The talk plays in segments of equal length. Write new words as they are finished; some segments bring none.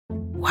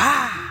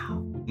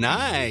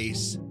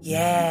Nice.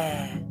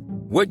 Yeah.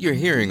 What you're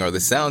hearing are the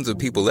sounds of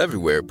people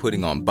everywhere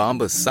putting on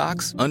Bombas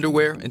socks,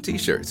 underwear, and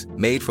T-shirts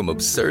made from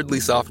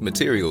absurdly soft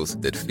materials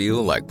that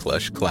feel like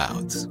plush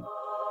clouds.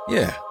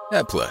 Yeah,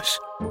 that plush.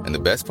 And the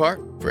best part?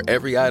 For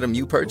every item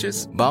you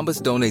purchase,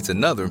 Bombas donates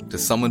another to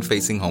someone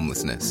facing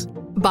homelessness.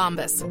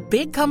 Bombas.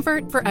 Big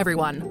comfort for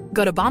everyone.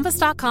 Go to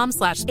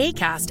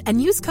bombas.com/ACAST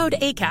and use code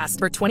ACAST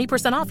for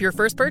 20% off your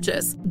first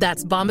purchase.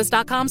 That's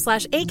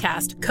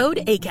bombas.com/ACAST.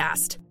 Code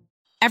ACAST.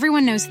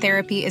 Everyone knows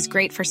therapy is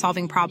great for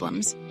solving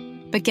problems.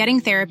 But getting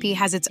therapy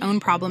has its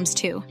own problems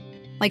too.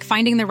 Like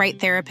finding the right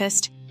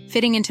therapist,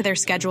 fitting into their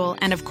schedule,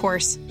 and of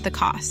course, the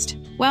cost.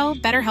 Well,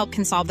 BetterHelp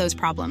can solve those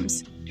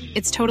problems.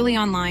 It's totally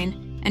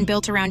online and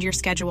built around your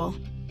schedule.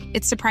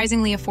 It's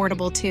surprisingly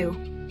affordable too.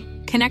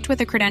 Connect with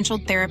a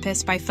credentialed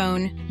therapist by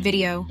phone,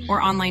 video,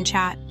 or online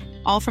chat,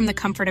 all from the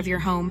comfort of your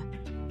home.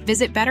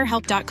 Visit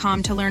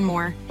BetterHelp.com to learn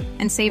more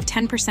and save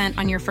 10%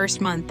 on your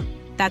first month.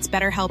 That's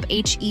BetterHelp,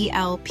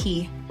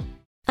 H-E-L-P.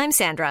 I'm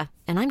Sandra,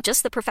 and I'm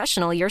just the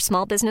professional your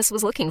small business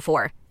was looking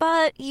for.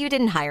 But you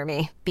didn't hire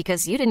me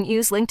because you didn't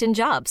use LinkedIn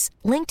Jobs.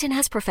 LinkedIn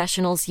has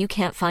professionals you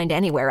can't find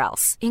anywhere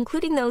else,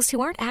 including those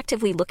who aren't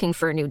actively looking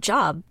for a new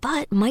job,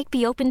 but might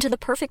be open to the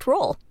perfect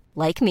role,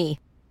 like me.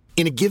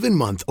 In a given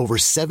month, over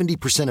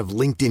 70% of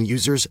LinkedIn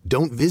users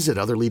don't visit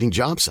other leading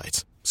job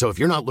sites. So if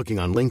you're not looking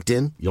on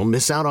LinkedIn, you'll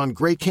miss out on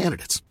great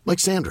candidates like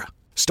Sandra.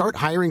 Start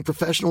hiring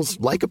professionals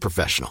like a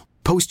professional.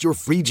 Post your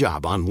free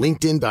job on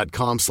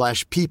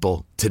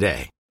linkedin.com/people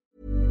today.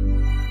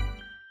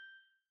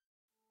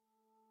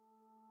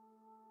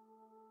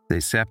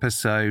 This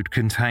episode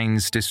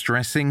contains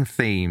distressing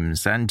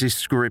themes and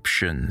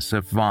descriptions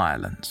of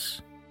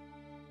violence.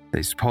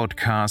 This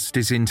podcast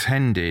is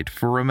intended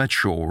for a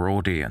mature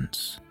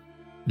audience.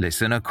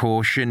 Listener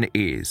caution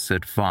is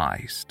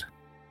advised.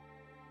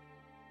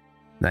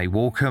 They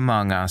Walk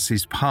Among Us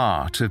is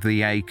part of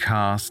the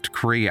Acast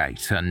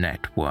Creator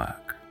Network.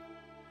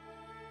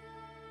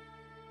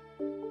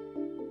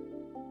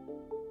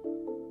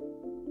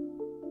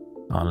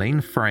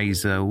 Arlene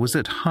Fraser was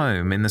at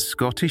home in the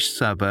Scottish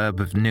suburb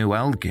of New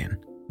Elgin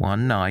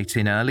one night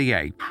in early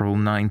April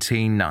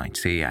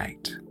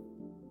 1998.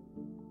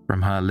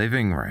 From her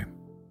living room,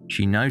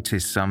 she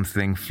noticed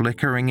something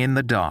flickering in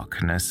the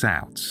darkness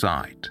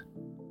outside.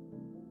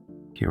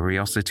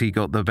 Curiosity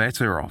got the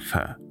better of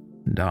her,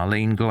 and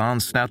Arlene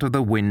glanced out of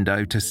the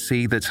window to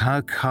see that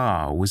her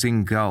car was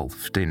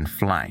engulfed in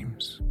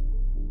flames.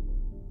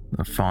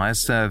 The fire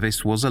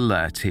service was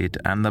alerted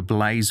and the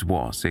blaze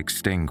was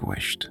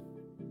extinguished.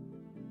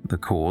 The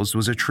cause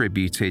was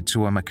attributed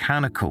to a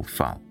mechanical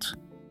fault.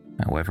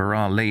 However,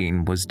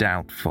 Arlene was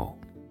doubtful.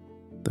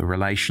 The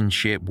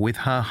relationship with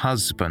her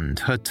husband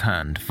had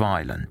turned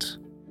violent.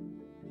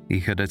 He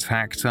had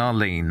attacked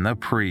Arlene the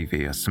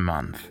previous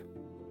month.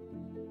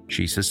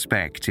 She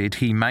suspected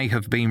he may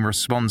have been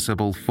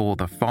responsible for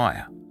the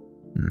fire,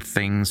 and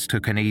things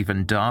took an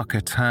even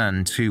darker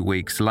turn 2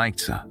 weeks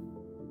later,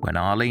 when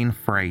Arlene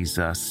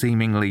Fraser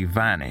seemingly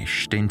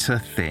vanished into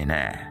thin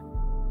air.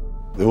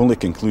 The only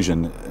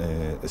conclusion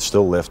is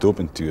still left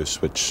open to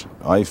us, which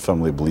I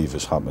firmly believe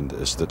has happened,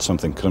 is that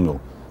something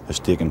criminal has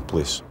taken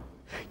place.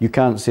 You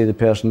can't say the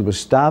person was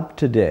stabbed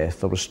to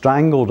death or was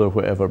strangled or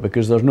whatever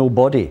because there's no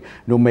body,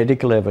 no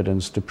medical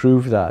evidence to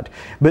prove that.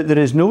 But there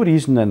is no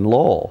reason in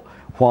law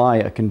why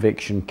a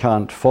conviction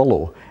can't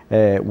follow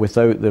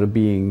without there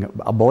being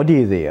a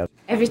body there.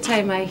 Every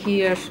time I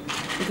hear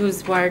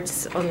those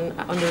words on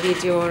the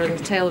radio or on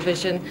the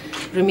television,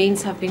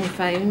 remains have been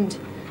found,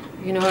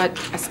 I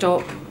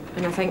stop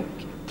and I think,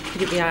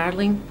 could it be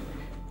Arlene?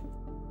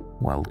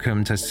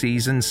 Welcome to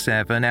Season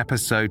 7,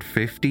 Episode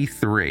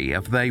 53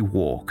 of They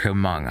Walk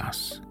Among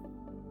Us,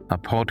 a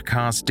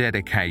podcast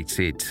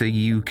dedicated to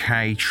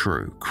UK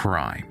true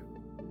crime.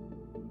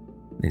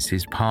 This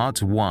is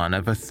part 1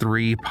 of a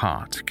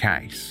 3-part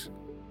case.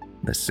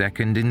 The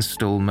second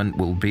instalment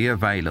will be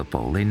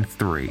available in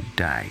 3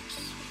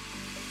 days.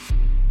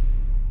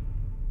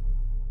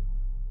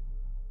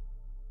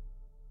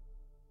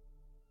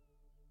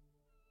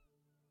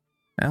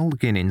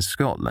 Elgin in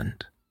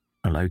Scotland,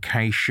 a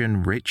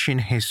location rich in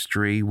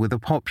history with a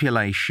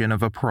population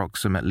of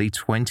approximately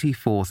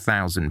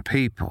 24,000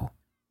 people,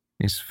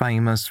 is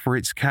famous for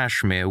its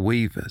cashmere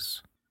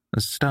weavers,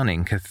 a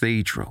stunning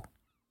cathedral,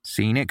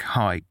 scenic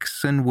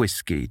hikes and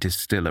whiskey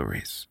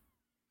distilleries.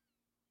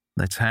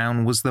 The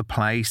town was the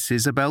place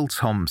Isabel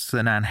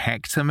Thompson and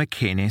Hector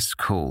McInnes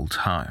called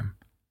home.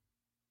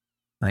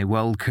 They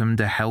welcomed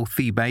a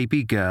healthy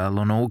baby girl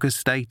on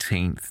August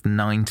 18th,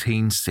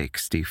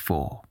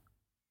 1964.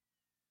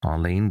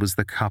 Arlene was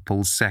the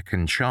couple's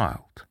second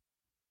child.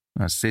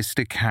 Her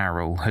sister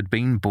Carol had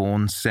been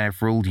born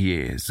several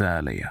years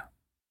earlier.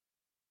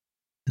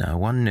 No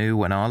one knew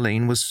when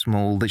Arlene was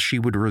small that she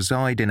would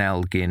reside in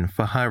Elgin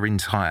for her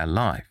entire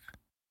life,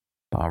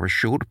 bar a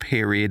short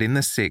period in the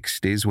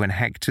 60s when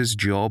Hector's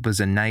job as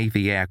a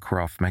Navy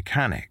aircraft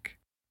mechanic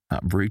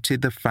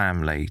uprooted the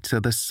family to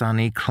the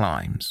sunny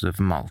climes of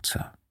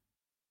Malta.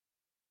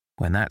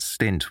 When that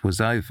stint was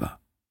over,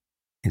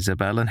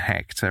 Isabel and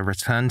Hector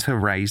returned to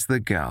raise the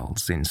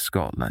girls in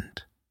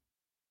Scotland.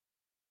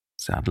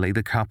 Sadly,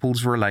 the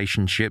couple's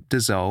relationship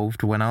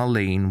dissolved when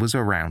Arlene was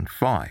around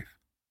 5,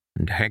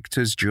 and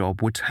Hector's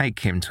job would take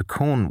him to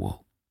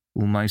Cornwall,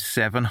 almost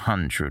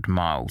 700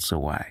 miles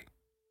away.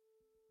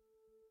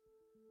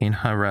 In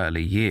her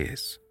early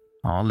years,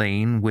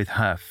 Arlene, with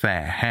her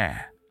fair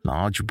hair,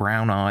 large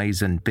brown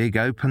eyes and big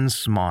open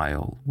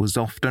smile, was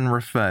often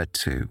referred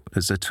to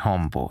as a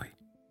tomboy.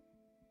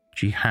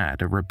 She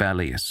had a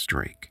rebellious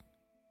streak.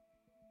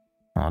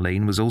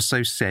 Arlene was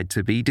also said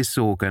to be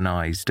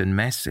disorganized and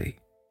messy,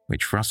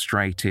 which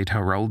frustrated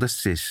her older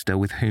sister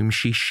with whom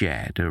she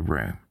shared a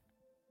room.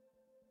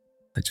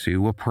 The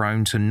two were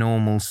prone to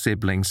normal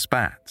sibling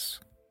spats,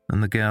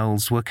 and the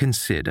girls were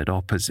considered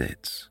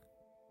opposites.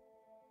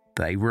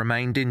 They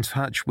remained in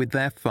touch with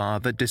their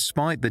father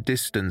despite the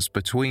distance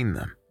between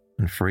them,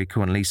 and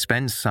frequently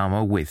spent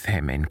summer with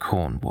him in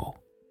Cornwall.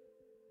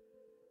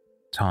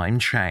 Time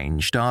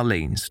changed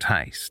Arlene's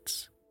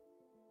tastes.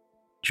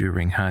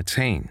 During her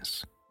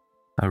teens,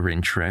 her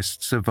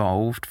interests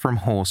evolved from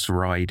horse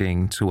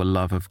riding to a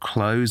love of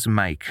clothes,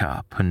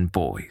 makeup, and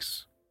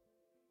boys.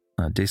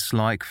 Her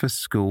dislike for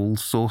school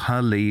saw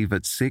her leave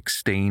at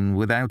 16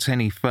 without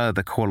any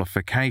further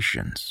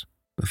qualifications,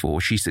 before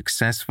she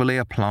successfully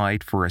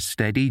applied for a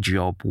steady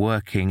job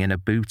working in a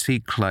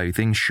boutique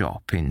clothing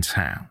shop in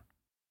town.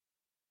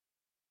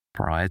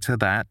 Prior to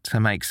that, to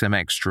make some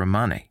extra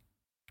money,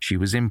 she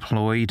was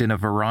employed in a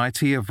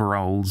variety of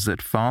roles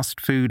at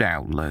fast food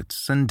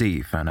outlets and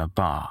even a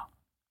bar.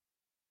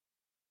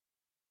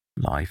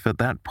 Life at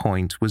that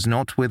point was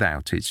not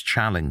without its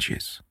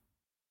challenges.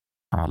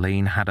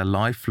 Arlene had a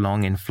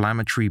lifelong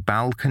inflammatory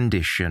bowel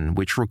condition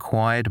which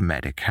required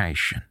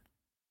medication.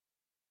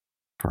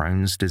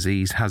 Crohn's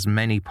disease has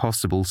many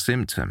possible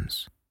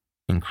symptoms,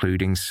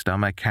 including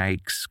stomach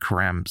aches,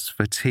 cramps,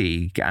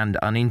 fatigue, and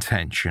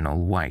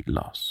unintentional weight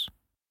loss.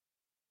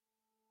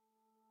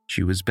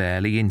 She was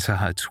barely into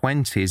her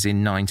 20s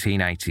in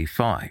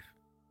 1985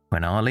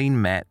 when Arlene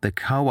met the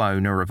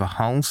co-owner of a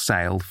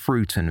wholesale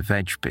fruit and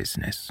veg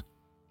business,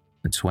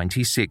 a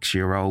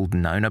 26-year-old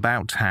known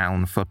about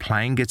town for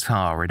playing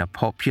guitar in a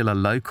popular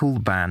local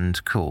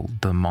band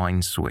called the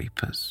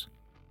Minesweepers.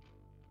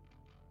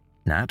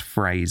 Nat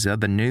Fraser,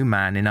 the new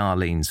man in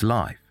Arlene's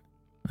life,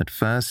 at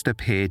first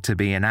appeared to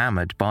be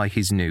enamored by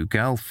his new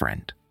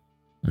girlfriend,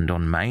 and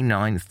on May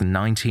 9,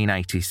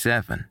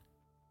 1987,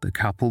 the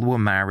couple were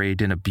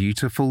married in a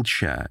beautiful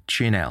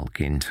church in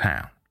Elgin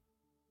Town.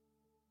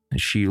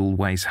 As she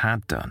always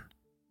had done,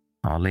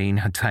 Arlene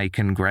had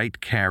taken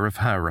great care of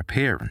her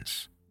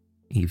appearance,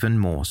 even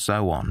more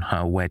so on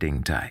her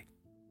wedding day.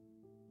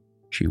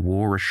 She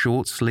wore a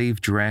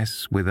short-sleeved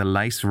dress with a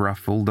lace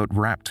ruffle that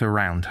wrapped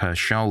around her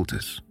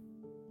shoulders.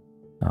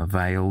 A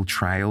veil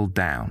trailed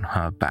down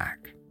her back.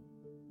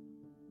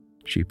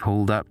 She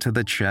pulled up to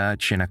the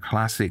church in a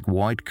classic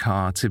white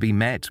car to be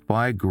met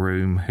by a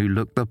groom who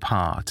looked the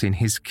part in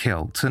his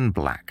kilt and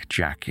black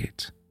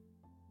jacket.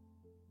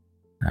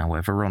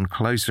 However, on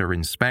closer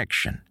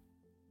inspection,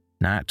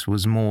 Nat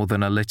was more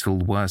than a little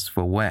worse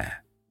for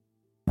wear,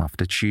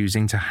 after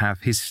choosing to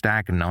have his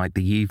stag night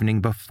the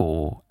evening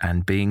before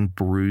and being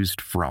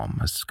bruised from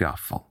a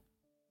scuffle.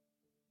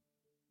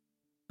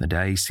 The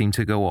day seemed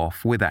to go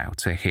off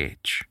without a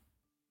hitch.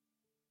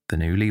 The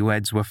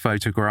newlyweds were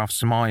photographed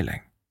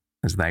smiling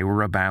as they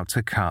were about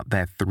to cut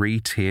their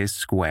 3-tier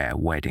square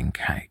wedding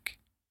cake.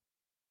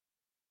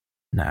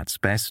 Nat's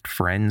best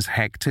friends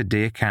Hector,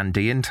 Dick,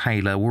 Andy, and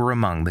Taylor were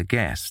among the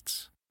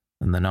guests,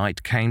 and the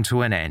night came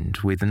to an end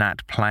with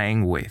Nat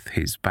playing with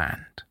his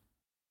band.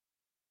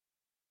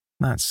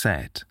 That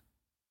said,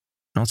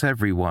 not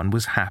everyone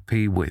was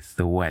happy with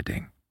the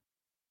wedding.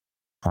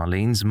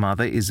 Arlene's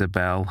mother,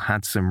 Isabel,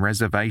 had some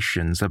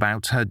reservations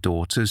about her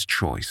daughter's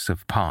choice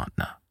of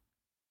partner.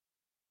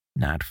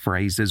 Nat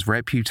Fraser's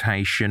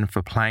reputation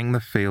for playing the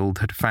field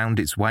had found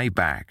its way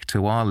back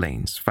to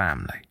Arlene's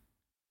family.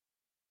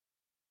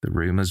 The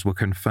rumours were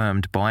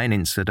confirmed by an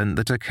incident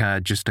that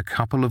occurred just a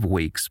couple of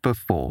weeks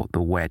before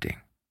the wedding.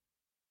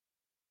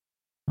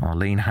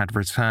 Arlene had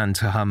returned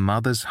to her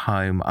mother's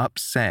home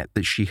upset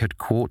that she had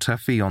caught her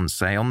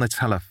fiancé on the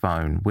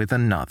telephone with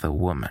another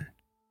woman.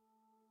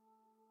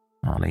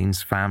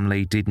 Arlene's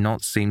family did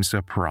not seem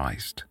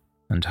surprised,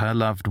 and her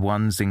loved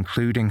ones,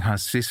 including her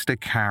sister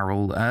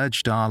Carol,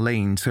 urged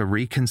Arlene to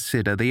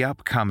reconsider the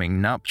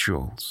upcoming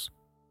nuptials.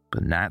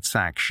 But Nat's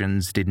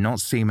actions did not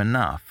seem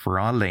enough for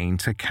Arlene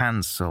to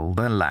cancel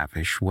the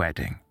lavish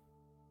wedding.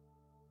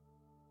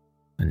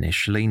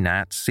 Initially,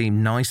 Nat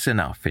seemed nice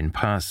enough in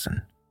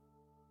person,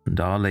 and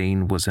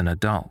Arlene was an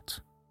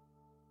adult.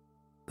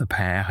 The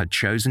pair had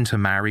chosen to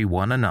marry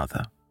one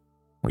another,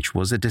 which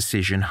was a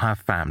decision her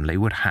family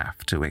would have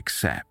to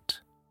accept.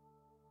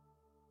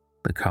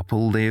 The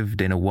couple lived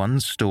in a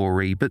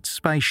one-story but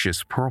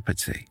spacious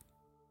property,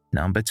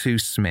 number 2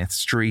 Smith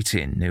Street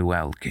in New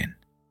Elgin.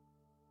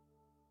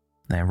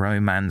 Their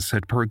romance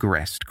had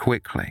progressed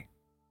quickly.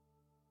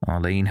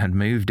 Arlene had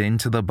moved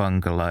into the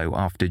bungalow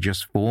after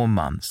just 4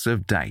 months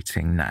of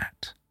dating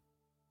Nat.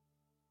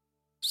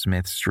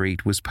 Smith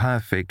Street was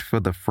perfect for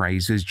the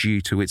Frasers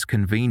due to its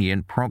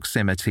convenient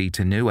proximity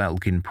to New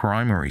Elgin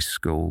Primary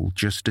School,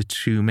 just a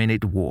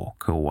 2-minute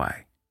walk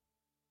away.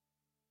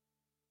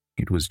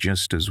 It was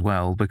just as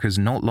well because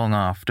not long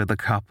after the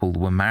couple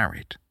were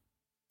married,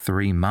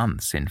 3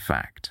 months in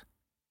fact,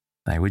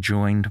 they were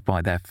joined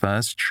by their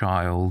first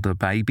child, a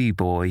baby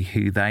boy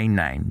who they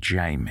named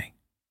Jamie.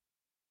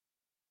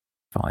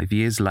 5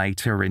 years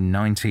later, in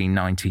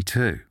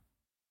 1992,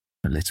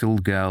 a little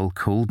girl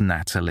called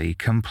Natalie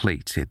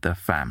completed the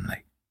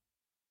family.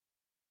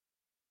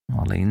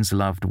 Arlene's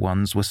loved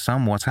ones were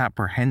somewhat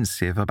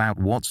apprehensive about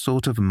what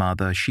sort of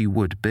mother she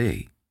would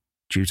be,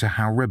 due to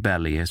how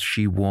rebellious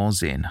she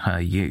was in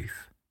her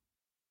youth.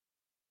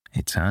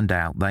 It turned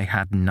out they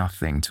had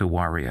nothing to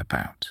worry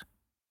about.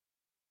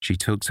 She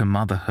took to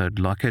motherhood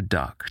like a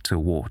duck to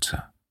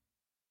water.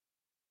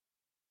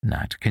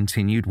 Nat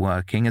continued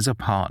working as a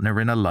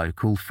partner in a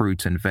local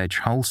fruit and veg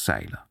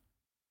wholesaler,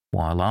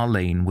 while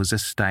Arlene was a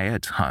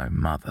stay-at-home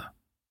mother.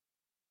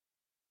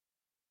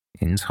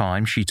 In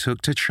time, she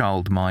took to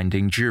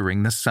childminding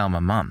during the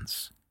summer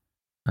months,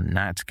 and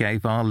Nat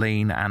gave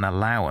Arlene an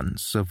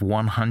allowance of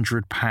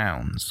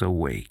 £100 a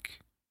week.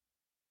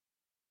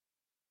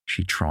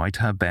 She tried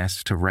her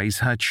best to raise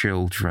her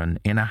children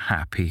in a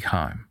happy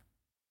home,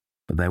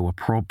 but there were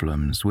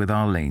problems with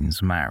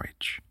Arlene's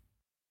marriage.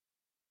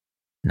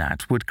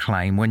 Nat would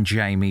claim when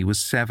Jamie was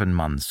 7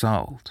 months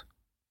old,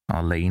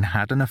 Arlene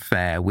had an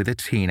affair with a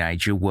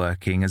teenager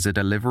working as a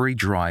delivery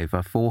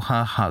driver for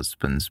her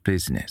husband's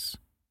business.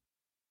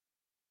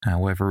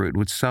 However, it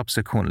would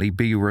subsequently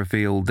be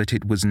revealed that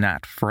it was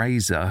Nat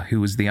Fraser who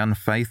was the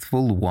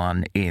unfaithful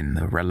one in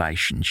the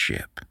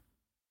relationship.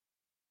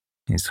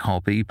 His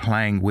hobby,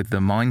 playing with the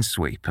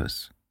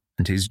minesweepers,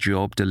 and his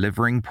job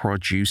delivering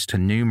produce to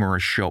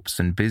numerous shops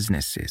and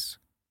businesses,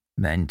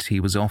 meant he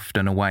was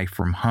often away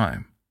from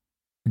home,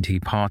 and he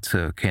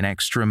partook in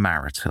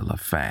extramarital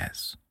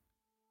affairs.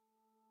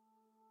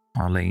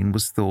 Arlene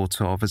was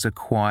thought of as a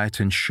quiet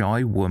and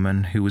shy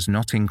woman who was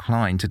not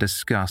inclined to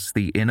discuss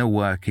the inner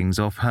workings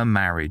of her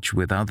marriage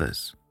with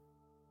others,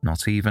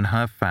 not even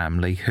her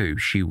family who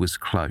she was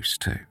close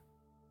to.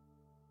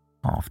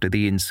 After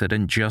the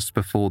incident just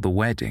before the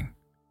wedding,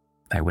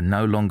 they were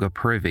no longer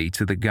privy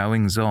to the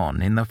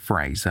goings-on in the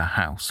Fraser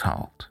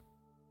household.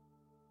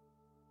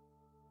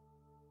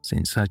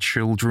 Since her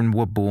children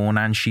were born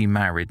and she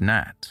married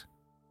Nat,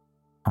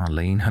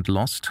 Arlene had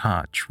lost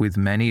touch with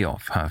many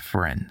of her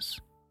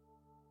friends.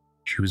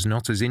 She was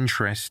not as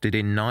interested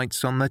in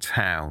nights on the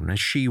town as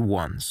she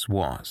once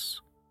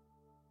was.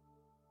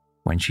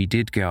 When she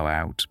did go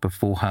out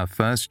before her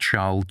first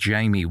child,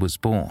 Jamie, was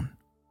born,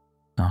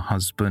 her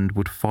husband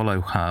would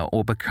follow her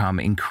or become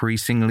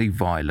increasingly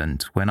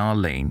violent when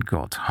Arlene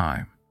got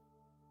home.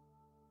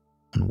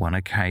 On one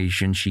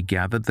occasion, she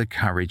gathered the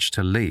courage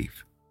to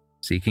leave,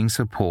 seeking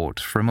support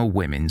from a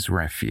women's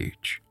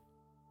refuge.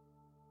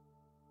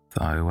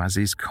 Though, as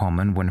is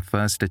common when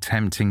first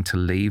attempting to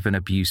leave an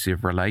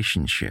abusive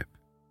relationship,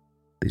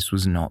 this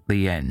was not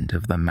the end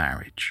of the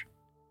marriage.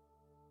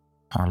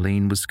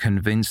 Arlene was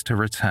convinced to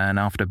return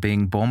after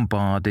being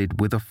bombarded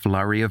with a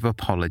flurry of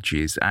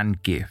apologies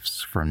and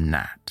gifts from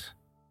Nat.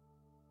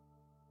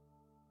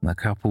 The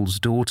couple's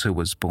daughter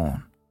was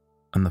born,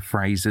 and the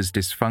Frasers'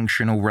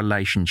 dysfunctional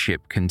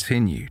relationship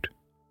continued,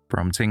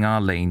 prompting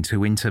Arlene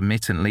to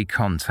intermittently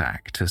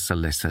contact a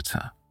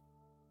solicitor.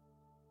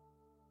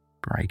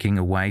 Breaking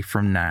away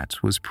from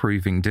Nat was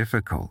proving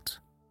difficult,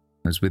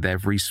 as with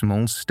every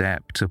small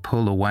step to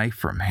pull away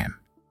from him,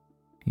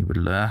 he would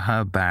lure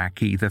her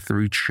back either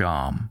through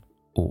charm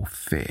or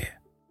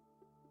fear.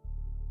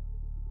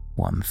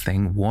 One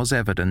thing was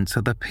evident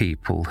to the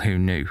people who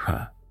knew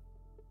her.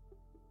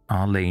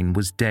 Arlene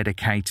was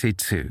dedicated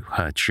to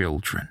her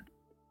children.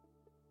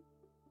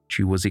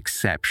 She was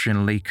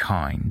exceptionally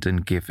kind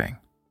and giving.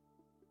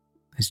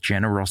 This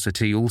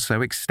generosity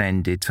also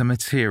extended to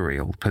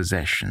material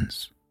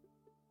possessions.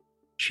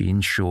 She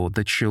ensured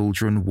the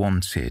children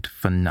wanted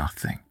for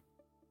nothing.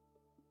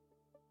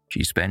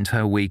 She spent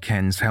her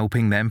weekends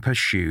helping them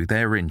pursue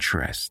their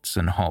interests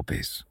and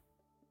hobbies.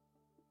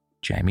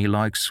 Jamie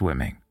liked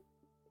swimming,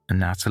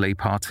 and Natalie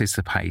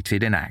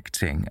participated in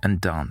acting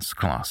and dance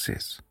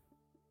classes.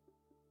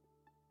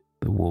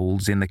 The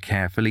walls in the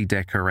carefully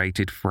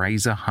decorated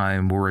Fraser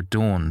home were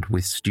adorned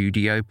with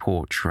studio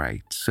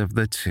portraits of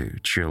the two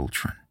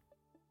children.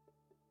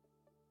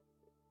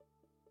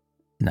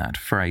 Nat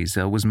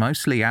Fraser was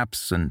mostly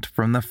absent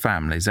from the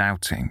family's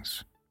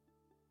outings.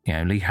 He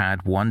only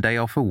had 1 day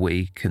off a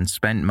week and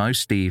spent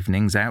most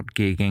evenings out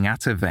gigging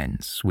at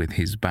events with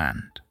his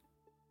band.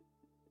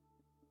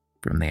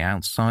 From the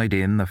outside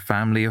in, the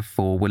family of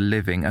 4 were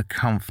living a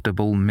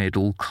comfortable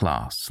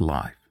middle-class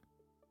life.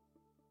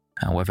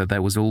 However,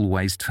 there was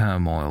always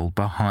turmoil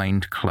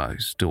behind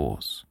closed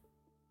doors.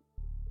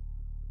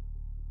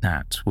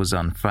 Nat was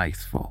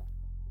unfaithful,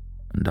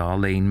 and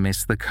Arlene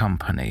missed the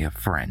company of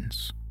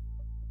friends.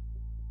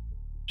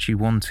 She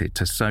wanted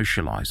to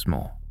socialize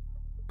more,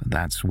 but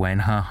that's when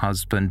her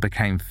husband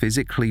became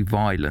physically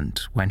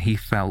violent when he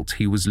felt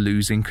he was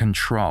losing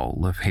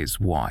control of his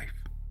wife.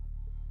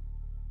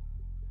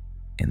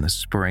 In the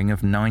spring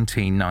of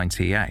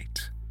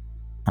 1998,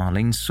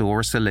 Arlene saw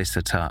a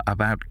solicitor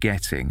about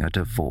getting a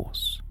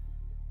divorce.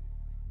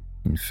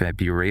 In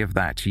February of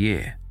that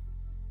year,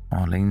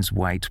 Arlene's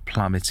weight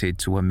plummeted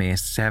to a mere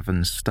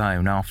 7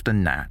 stone after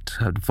Nat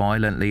had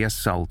violently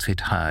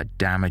assaulted her,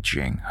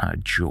 damaging her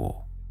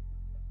jaw.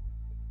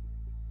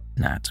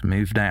 Nat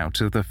moved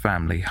out of the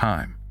family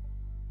home,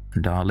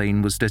 and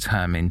Arlene was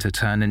determined to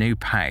turn a new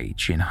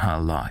page in her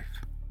life.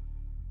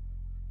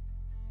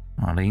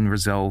 Arlene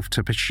resolved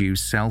to pursue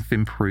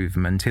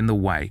self-improvement in the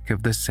wake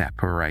of the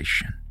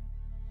separation.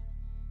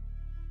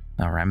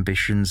 Her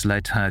ambitions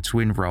led her to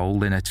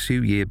enroll in a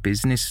 2-year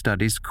business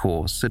studies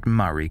course at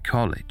Murray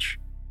College,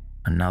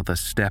 another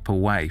step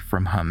away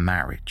from her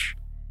marriage,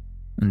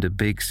 and a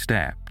big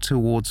step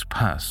towards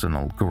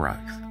personal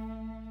growth.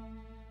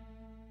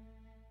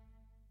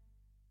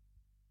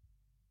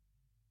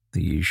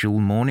 The usual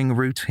morning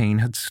routine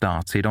had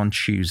started on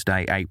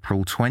Tuesday,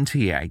 April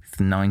 28,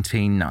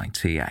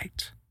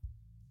 1998.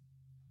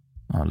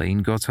 Arlene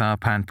got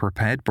up and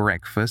prepared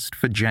breakfast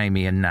for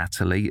Jamie and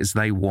Natalie as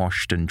they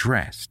washed and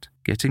dressed,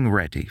 getting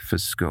ready for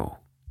school.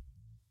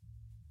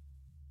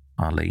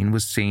 Arlene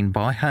was seen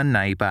by her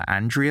neighbour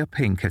Andrea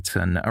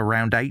Pinkerton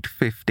around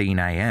 8:15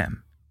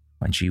 a.m.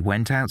 when she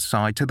went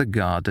outside to the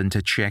garden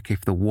to check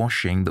if the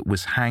washing that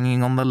was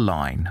hanging on the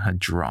line had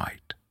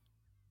dried.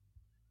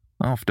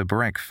 After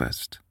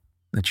breakfast,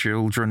 the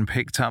children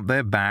picked up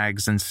their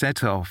bags and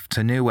set off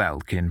to New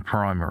Elkin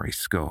Primary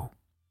School.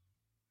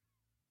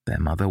 Their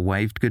mother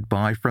waved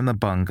goodbye from the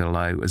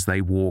bungalow as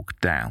they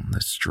walked down the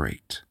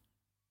street.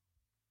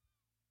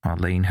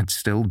 Arlene had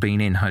still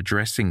been in her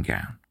dressing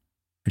gown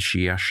as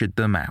she ushered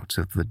them out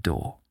of the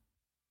door.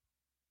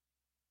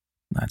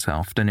 That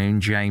afternoon,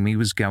 Jamie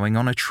was going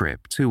on a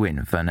trip to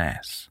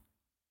Inverness.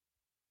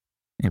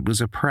 It was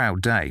a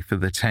proud day for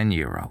the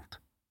 10-year-old.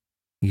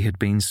 He had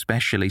been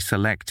specially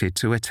selected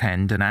to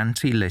attend an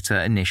anti-litter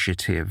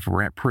initiative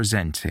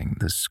representing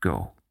the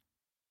school.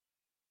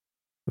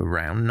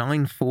 Around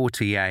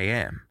 9:40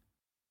 a.m.,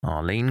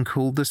 Arlene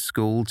called the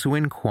school to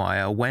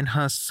inquire when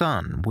her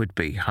son would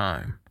be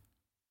home.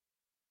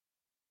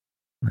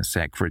 The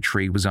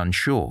secretary was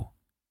unsure,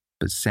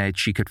 but said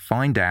she could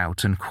find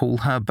out and call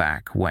her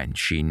back when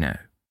she knew.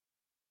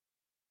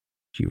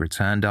 She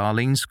returned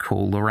Arlene's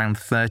call around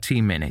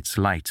 30 minutes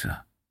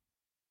later,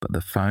 but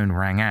the phone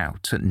rang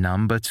out at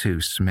number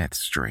 2 Smith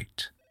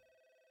Street.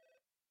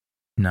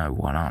 No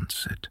one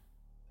answered.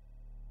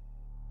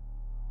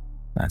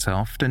 That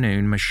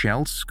afternoon,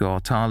 Michelle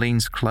Scott,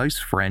 Arlene's close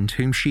friend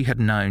whom she had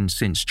known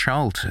since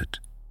childhood,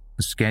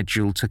 was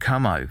scheduled to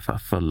come over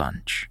for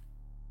lunch.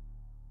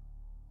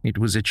 It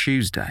was a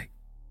Tuesday,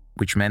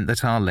 which meant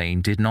that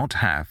Arlene did not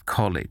have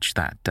college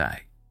that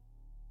day.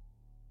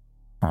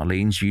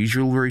 Arlene's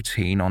usual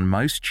routine on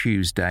most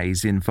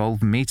Tuesdays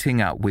involved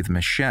meeting up with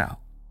Michelle,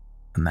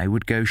 and they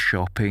would go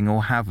shopping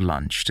or have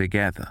lunch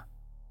together.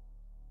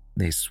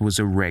 This was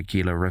a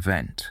regular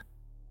event,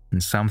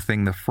 and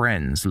something the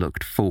friends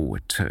looked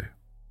forward to.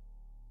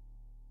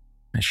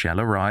 Michelle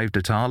arrived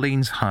at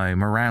Arlene's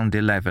home around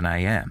 11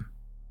 a.m.,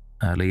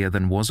 earlier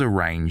than was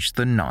arranged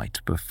the night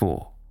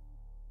before.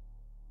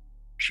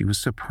 She was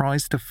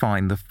surprised to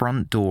find the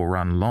front door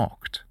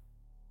unlocked,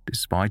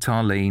 despite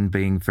Arlene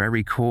being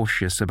very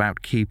cautious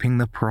about keeping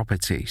the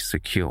property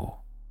secure.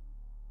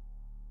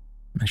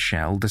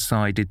 Michelle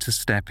decided to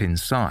step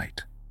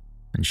inside,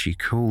 and she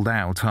called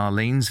out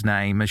Arlene's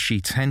name as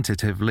she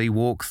tentatively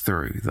walked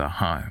through the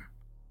home.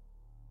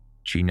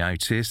 She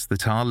noticed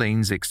that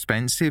Arlene's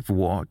expensive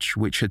watch,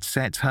 which had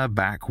set her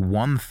back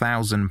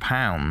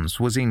 £1,000,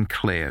 was in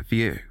clear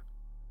view,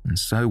 and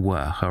so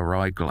were her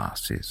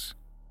eyeglasses.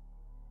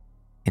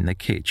 In the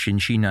kitchen,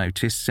 she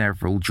noticed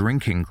several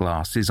drinking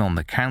glasses on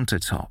the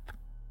countertop,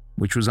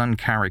 which was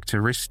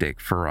uncharacteristic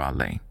for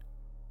Arlene,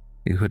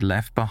 who had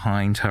left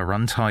behind her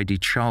untidy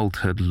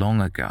childhood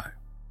long ago.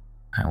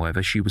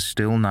 However, she was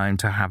still known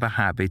to have a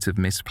habit of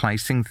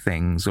misplacing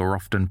things or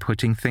often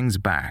putting things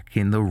back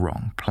in the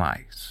wrong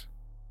place.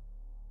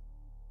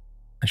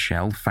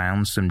 Michelle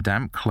found some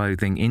damp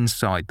clothing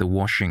inside the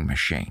washing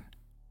machine,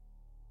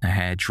 a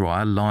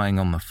hairdryer lying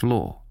on the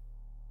floor,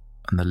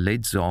 and the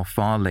lids off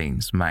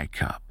Arlene's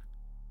makeup.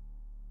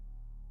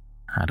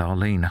 Had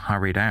Arlene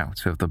hurried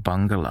out of the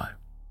bungalow?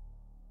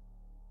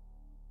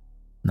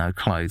 No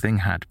clothing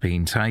had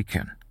been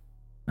taken,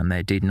 and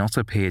there did not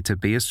appear to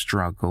be a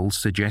struggle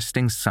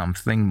suggesting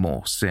something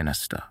more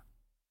sinister.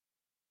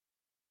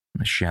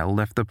 Michelle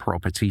left the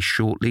property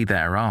shortly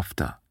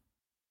thereafter,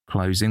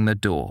 closing the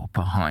door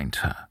behind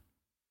her.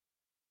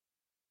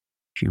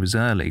 She was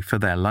early for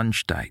their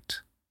lunch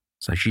date,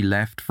 so she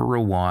left for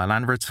a while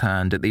and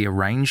returned at the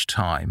arranged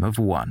time of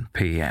 1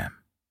 p.m.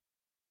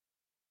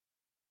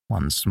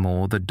 Once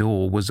more, the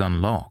door was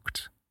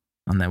unlocked,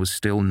 and there was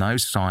still no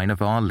sign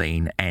of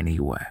Arlene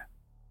anywhere.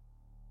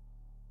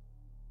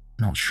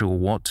 Not sure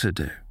what to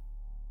do,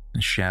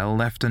 Michelle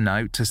left a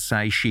note to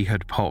say she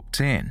had popped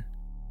in,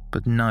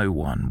 but no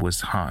one was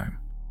home.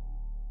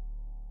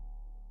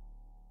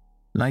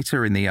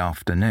 Later in the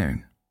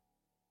afternoon,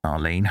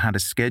 Arlene had a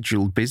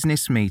scheduled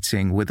business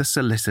meeting with a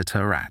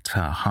solicitor at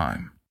her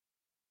home.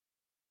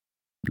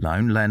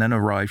 Lone Lennon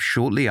arrived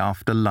shortly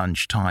after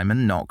lunchtime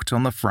and knocked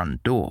on the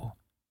front door,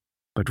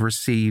 but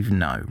received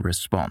no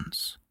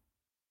response.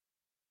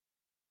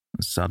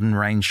 A sudden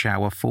rain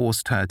shower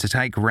forced her to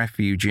take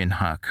refuge in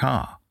her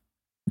car,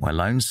 where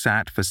Lone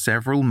sat for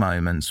several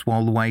moments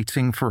while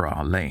waiting for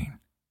Arlene.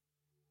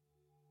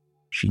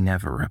 She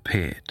never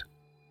appeared.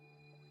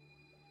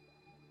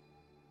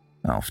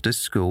 After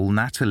school,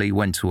 Natalie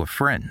went to a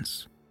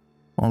friend's,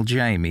 while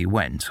Jamie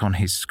went on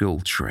his school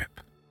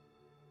trip.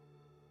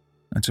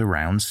 At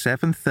around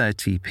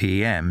 7:30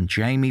 p.m,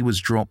 Jamie was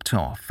dropped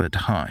off at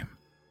home.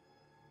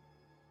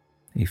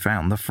 He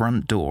found the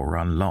front door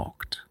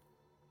unlocked.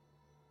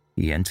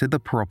 He entered the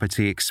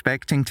property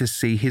expecting to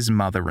see his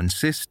mother and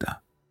sister,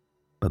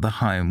 but the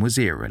home was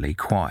eerily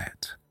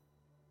quiet.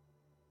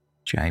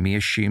 Jamie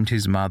assumed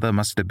his mother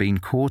must have been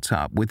caught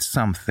up with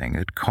something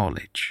at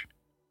college.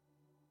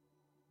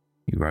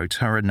 He wrote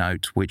her a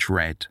note which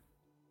read,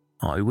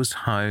 "I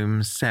was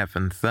home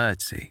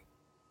 7:30.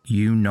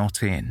 You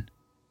not in.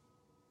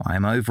 I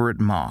am over at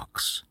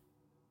Mark's.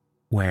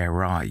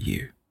 Where are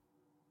you?"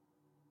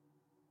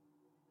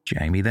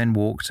 Jamie then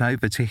walked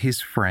over to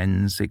his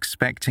friends,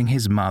 expecting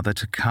his mother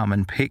to come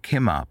and pick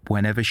him up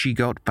whenever she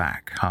got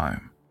back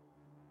home.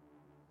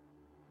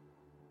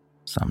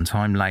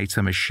 Sometime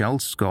later, Michelle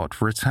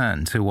Scott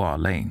returned to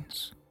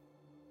Arlene's.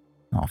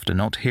 After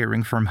not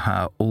hearing from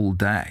her all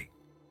day,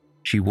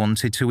 she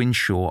wanted to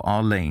ensure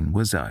Arlene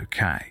was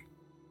okay.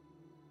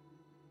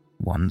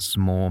 Once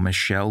more,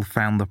 Michelle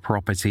found the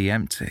property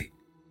empty,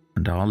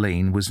 and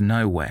Arlene was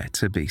nowhere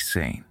to be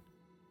seen.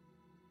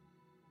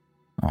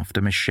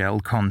 After Michelle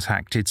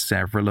contacted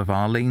several of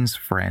Arlene's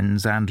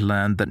friends and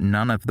learned that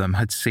none of them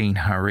had seen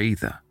her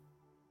either,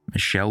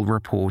 Michelle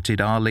reported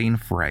Arlene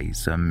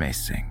Fraser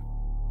missing.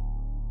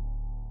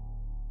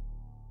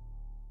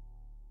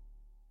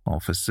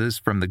 Officers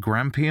from the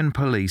Grampian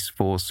Police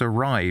Force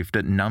arrived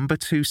at No.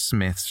 2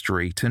 Smith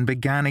Street and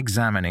began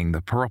examining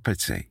the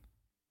property,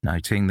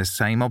 noting the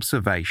same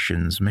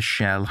observations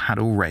Michelle had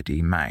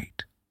already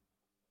made.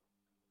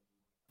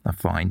 The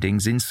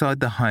findings inside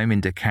the home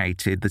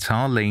indicated that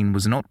Arlene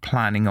was not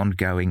planning on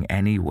going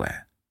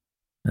anywhere,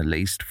 at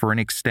least for an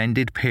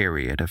extended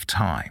period of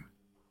time.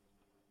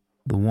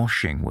 The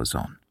washing was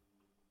on.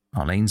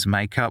 Arlene's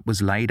makeup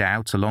was laid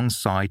out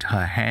alongside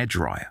her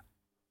hairdryer,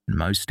 and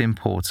most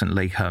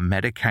importantly, her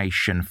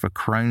medication for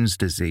Crohn's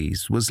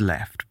disease was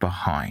left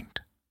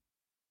behind.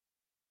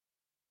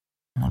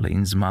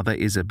 Arlene's mother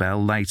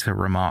Isabel later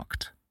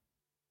remarked,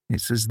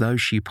 "It's as though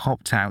she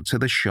popped out to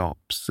the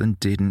shops and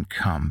didn't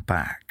come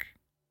back."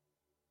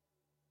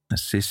 Her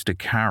sister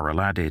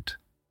Carol added,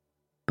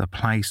 "The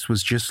place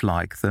was just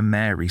like the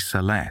Mary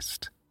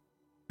Celeste.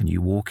 When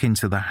you walk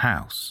into the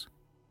house,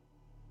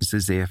 it's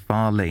as if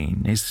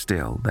Arlene is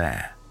still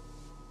there."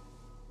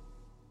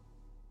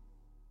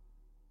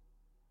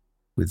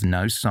 With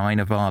no sign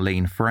of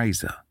Arlene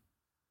Fraser,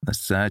 the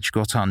search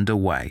got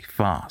underway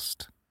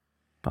fast.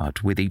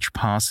 But with each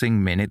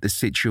passing minute, the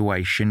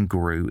situation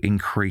grew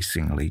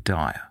increasingly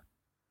dire.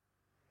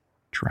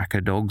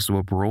 Tracker dogs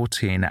were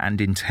brought in and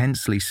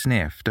intensely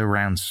sniffed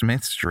around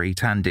Smith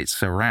Street and its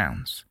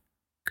surrounds,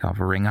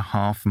 covering a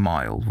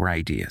half-mile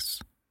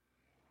radius.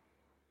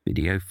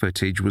 Video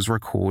footage was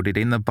recorded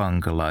in the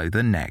bungalow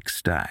the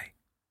next day.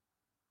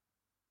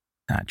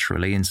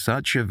 Naturally, in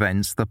such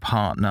events, the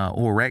partner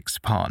or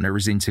ex-partner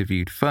is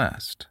interviewed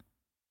first,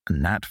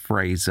 and Nat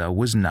Fraser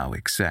was no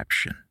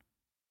exception.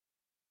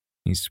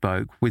 He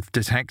spoke with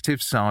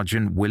Detective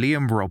Sergeant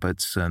William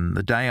Robertson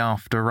the day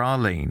after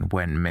Arlene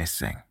went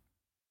missing.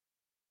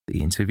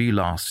 The interview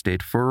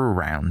lasted for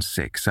around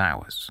 6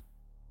 hours.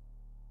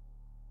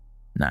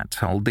 Nat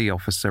told the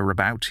officer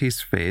about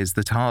his fears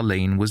that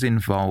Arlene was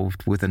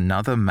involved with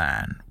another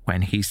man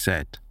when he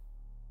said,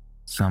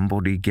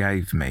 "Somebody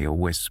gave me a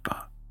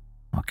whisper.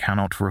 I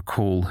cannot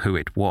recall who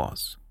it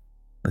was,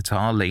 that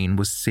Arlene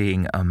was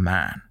seeing a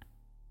man.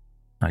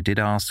 I did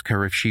ask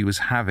her if she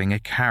was having a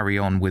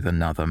carry-on with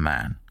another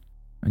man,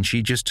 and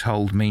she just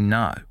told me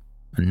no,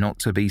 and not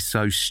to be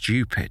so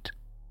stupid,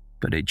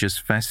 but it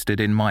just festered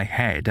in my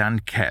head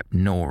and kept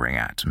gnawing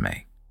at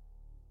me."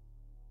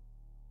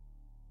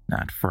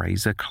 Nat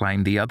Fraser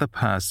claimed the other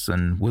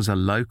person was a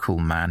local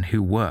man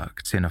who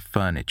worked in a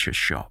furniture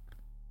shop.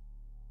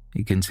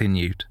 He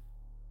continued,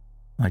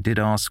 "I did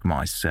ask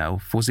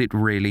myself, was it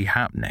really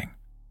happening?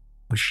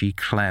 Was she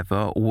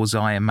clever or was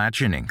I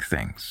imagining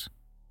things?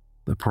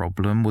 The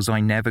problem was I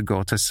never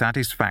got a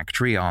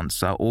satisfactory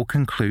answer or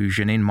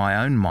conclusion in my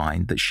own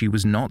mind that she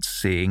was not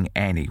seeing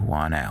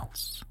anyone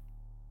else."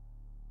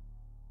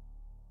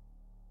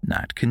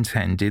 Nat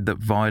contended that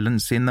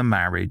violence in the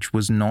marriage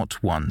was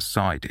not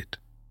one-sided.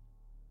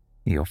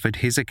 He offered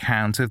his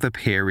account of the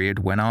period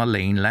when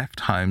Arlene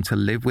left home to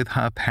live with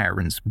her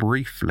parents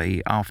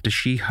briefly after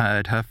she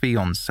heard her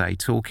fiancé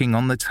talking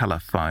on the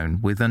telephone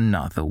with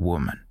another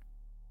woman.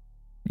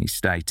 He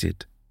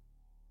stated,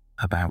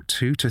 "About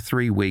 2 to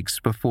 3 weeks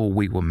before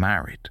we were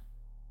married,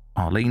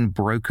 Arlene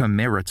broke a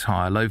mirror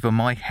tile over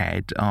my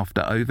head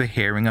after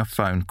overhearing a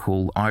phone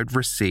call I'd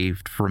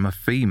received from a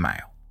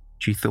female.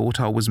 She thought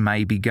I was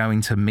maybe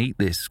going to meet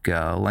this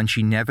girl and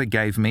she never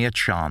gave me a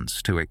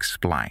chance to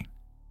explain.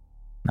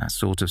 That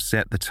sort of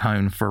set the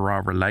tone for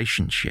our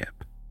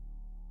relationship.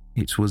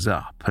 It was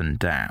up and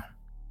down.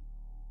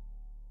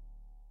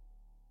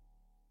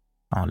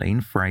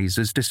 Arlene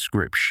Fraser's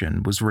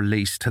description was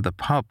released to the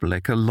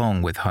public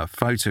along with her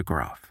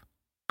photograph,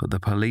 but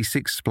the police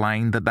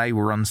explained that they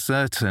were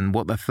uncertain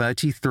what the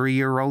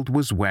 33-year-old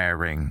was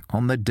wearing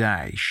on the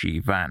day she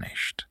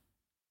vanished.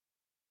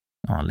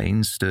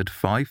 Arlene stood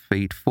 5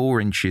 feet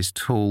 4 inches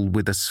tall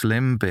with a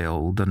slim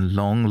build and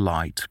long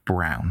light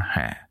brown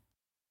hair.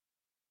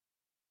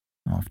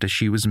 After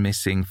she was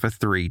missing for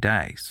 3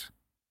 days,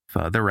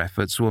 further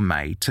efforts were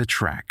made to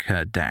track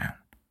her down.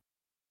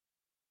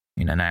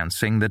 In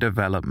announcing the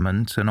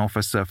development, an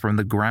officer from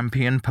the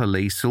Grampian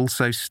Police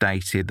also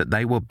stated that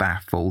they were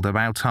baffled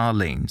about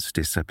Arlene's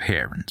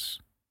disappearance.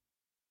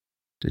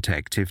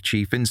 Detective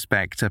Chief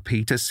Inspector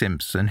Peter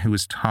Simpson, who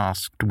was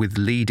tasked with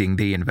leading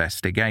the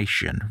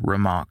investigation,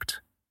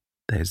 remarked,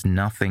 "There's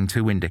nothing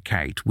to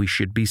indicate we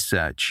should be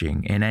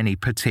searching in any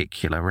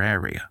particular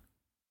area.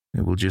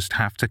 We will just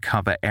have to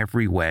cover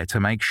everywhere to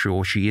make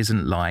sure she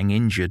isn't lying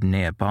injured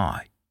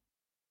nearby.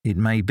 It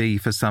may be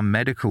for some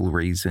medical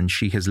reason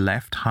she has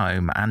left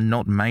home and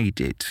not made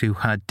it to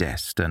her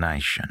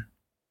destination."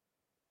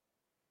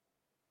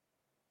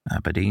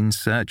 Aberdeen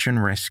search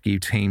and rescue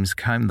teams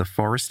combed the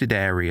forested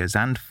areas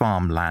and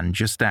farmland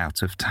just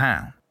out of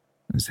town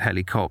as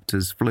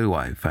helicopters flew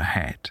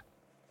overhead.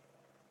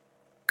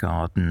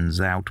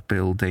 Gardens,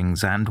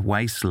 outbuildings, and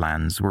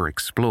wastelands were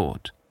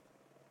explored,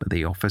 but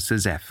the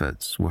officers'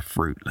 efforts were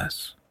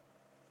fruitless.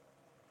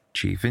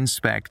 Chief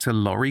Inspector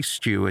Laurie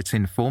Stewart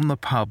informed the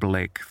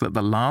public that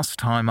the last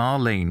time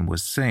Arlene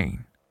was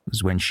seen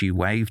was when she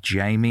waved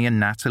Jamie and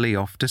Natalie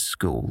off to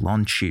school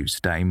on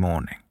Tuesday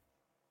morning.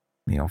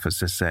 The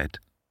officer said,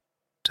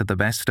 "To the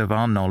best of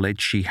our knowledge,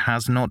 she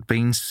has not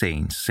been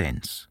seen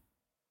since.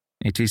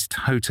 It is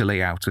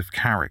totally out of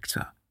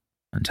character,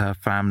 and her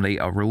family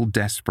are all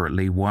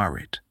desperately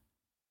worried.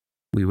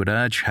 We would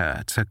urge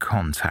her to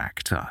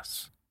contact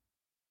us."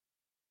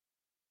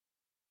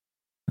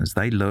 As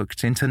they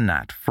looked into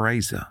Nat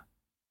Fraser,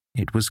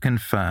 it was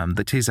confirmed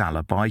that his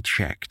alibi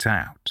checked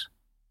out.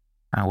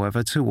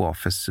 However, to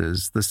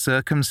officers, the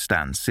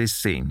circumstances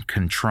seemed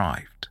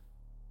contrived.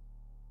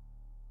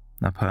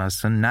 The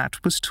person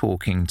Nat was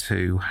talking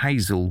to,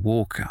 Hazel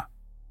Walker,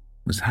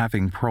 was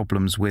having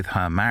problems with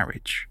her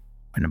marriage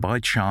when by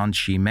chance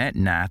she met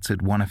Nat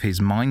at one of his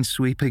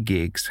Minesweeper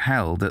gigs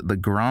held at the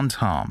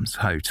Grant Arms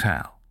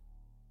Hotel.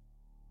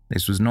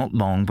 This was not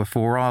long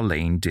before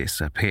Arlene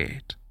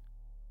disappeared.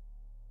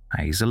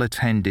 Hazel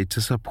attended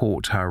to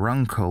support her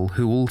uncle,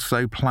 who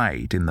also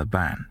played in the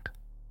band.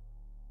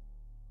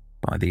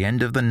 By the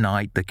end of the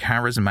night, the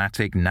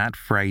charismatic Nat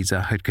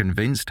Fraser had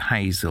convinced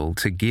Hazel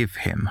to give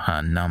him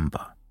her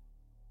number.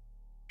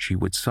 She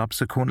would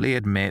subsequently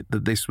admit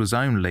that this was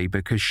only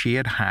because she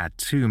had had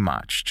too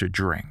much to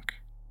drink.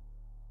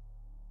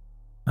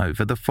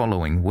 Over the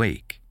following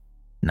week,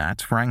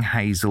 Nat rang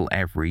Hazel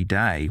every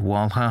day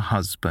while her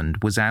husband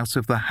was out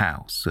of the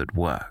house at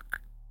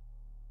work.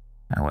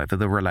 However,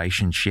 the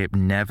relationship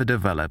never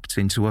developed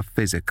into a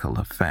physical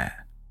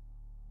affair.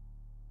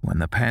 When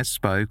the pair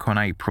spoke on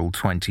April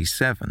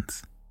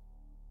 27th,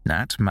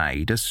 Nat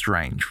made a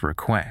strange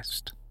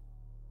request.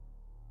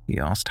 He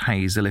asked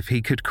Hazel if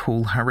he could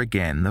call her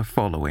again the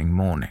following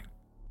morning.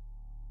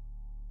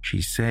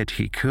 She said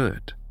he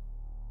could,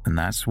 and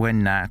that's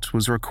when Nat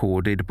was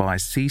recorded by a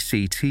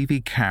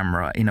CCTV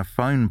camera in a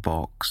phone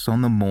box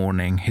on the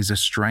morning his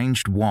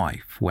estranged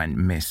wife went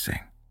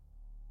missing.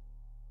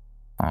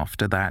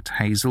 After that,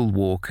 Hazel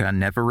Walker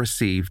never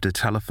received a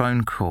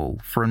telephone call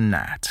from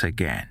Nat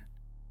again.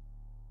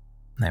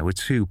 There were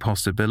two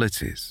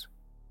possibilities.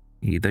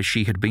 Either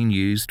she had been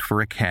used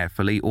for a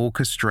carefully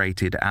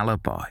orchestrated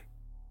alibi,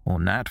 or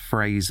Nat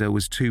Fraser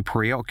was too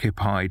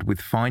preoccupied with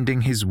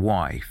finding his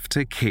wife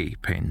to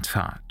keep in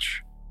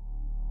touch.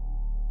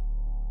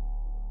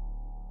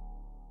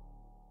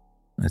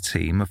 A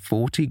team of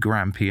 40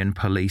 Grampian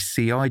Police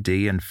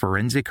CID and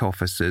forensic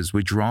officers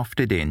were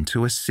drafted in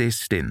to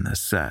assist in the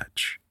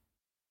search.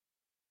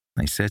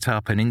 They set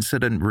up an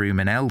incident room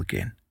in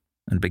Elgin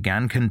and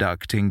began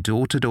conducting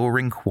door-to-door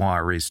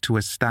inquiries to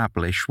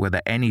establish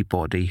whether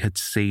anybody had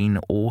seen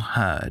or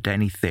heard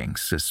anything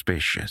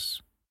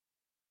suspicious.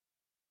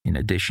 In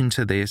addition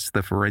to this,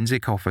 the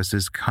forensic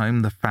officers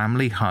combed the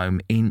family home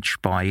inch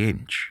by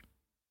inch,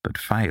 but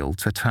failed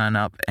to turn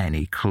up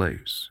any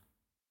clues.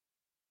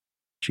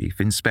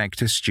 Chief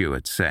Inspector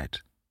Stewart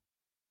said,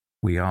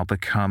 "We are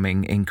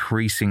becoming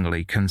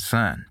increasingly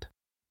concerned.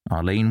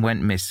 Arlene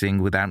went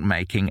missing without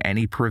making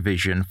any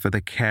provision for the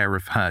care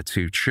of her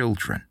 2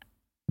 children,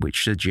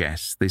 which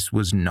suggests this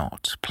was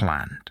not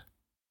planned."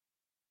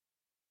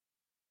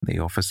 The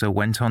officer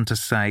went on to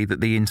say that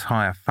the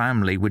entire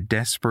family were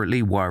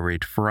desperately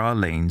worried for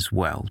Arlene's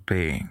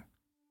well-being.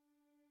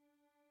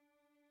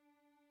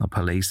 The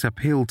police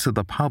appealed to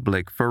the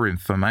public for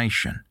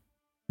information,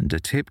 and a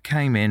tip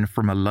came in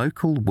from a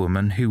local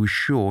woman who was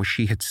sure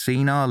she had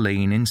seen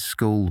Arlene in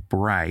School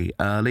Bray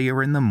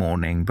earlier in the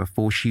morning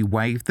before she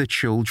waved the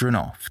children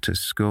off to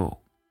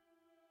school.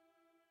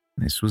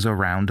 This was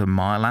around 1.5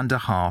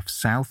 miles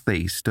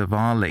southeast of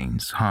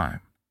Arlene's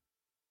home.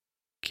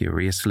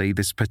 Curiously,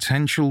 this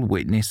potential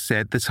witness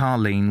said that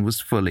Arlene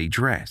was fully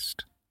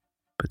dressed,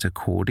 but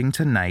according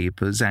to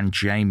neighbours and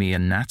Jamie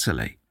and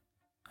Natalie,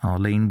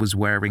 Arlene was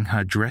wearing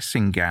her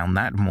dressing gown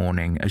that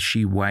morning as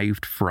she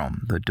waved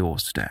from the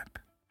doorstep.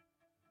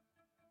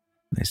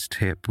 This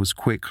tip was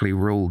quickly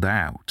ruled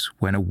out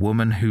when a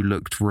woman who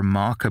looked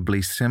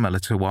remarkably similar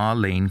to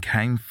Arlene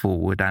came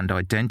forward and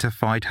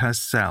identified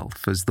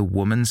herself as the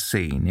woman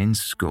seen in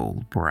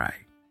School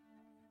Bray.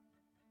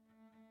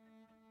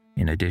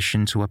 In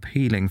addition to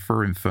appealing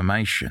for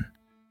information,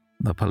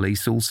 the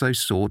police also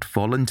sought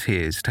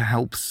volunteers to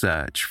help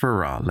search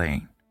for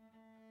Arlene.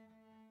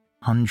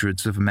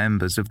 Hundreds of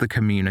members of the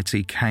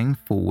community came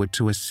forward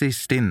to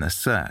assist in the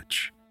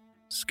search,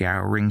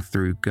 scouring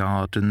through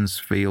gardens,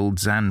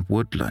 fields, and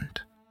woodland,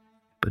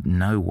 but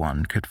no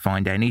one could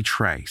find any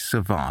trace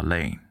of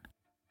Arlene.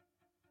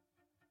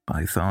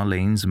 Both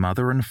Arlene's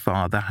mother and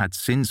father had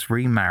since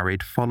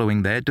remarried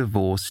following their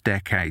divorce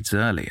decades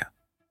earlier,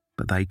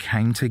 but they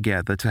came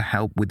together to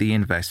help with the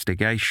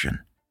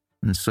investigation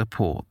and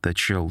support the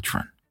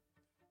children.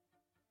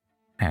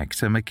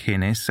 Hector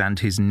McInnes and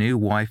his new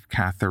wife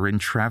Catherine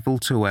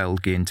travelled to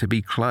Elgin to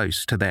be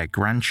close to their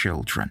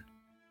grandchildren,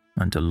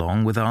 and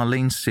along with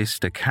Arlene's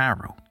sister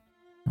Carol,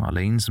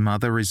 Arlene's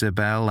mother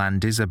Isabel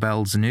and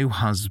Isabel's new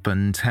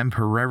husband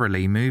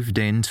temporarily moved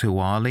into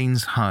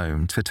Arlene's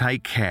home to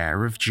take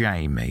care of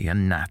Jamie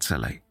and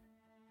Natalie.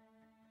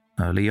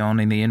 Early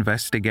on in the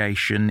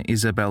investigation,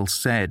 Isabel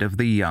said of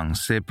the young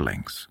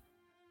siblings,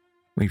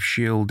 "We've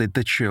shielded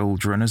the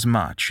children as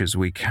much as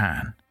we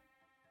can.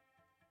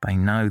 They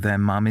know their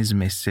mum is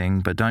missing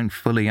but don't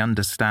fully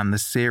understand the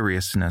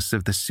seriousness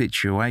of the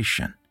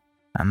situation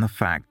and the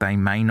fact they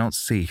may not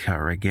see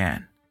her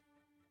again.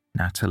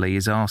 Natalie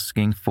is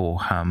asking for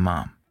her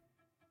mum.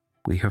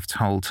 We have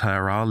told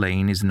her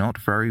Arlene is not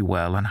very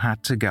well and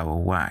had to go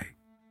away.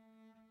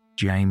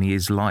 Jamie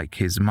is like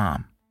his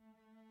mum.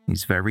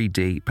 He's very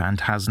deep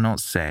and has not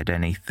said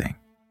anything.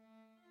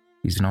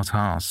 He's not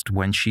asked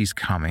when she's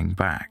coming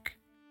back.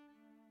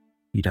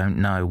 You don't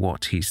know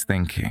what he's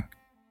thinking.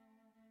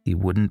 He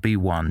wouldn't be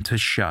one to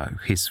show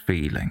his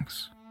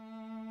feelings."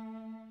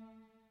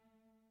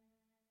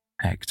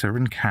 Hector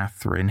and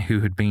Catherine, who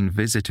had been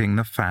visiting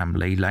the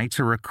family,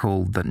 later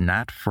recalled that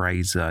Nat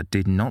Fraser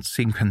did not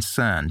seem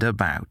concerned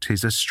about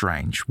his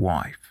estranged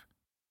wife.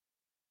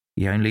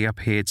 He only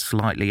appeared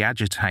slightly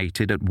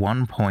agitated at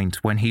one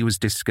point when he was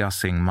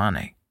discussing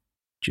money,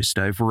 just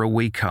over a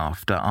week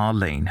after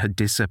Arlene had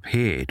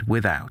disappeared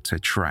without a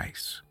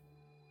trace.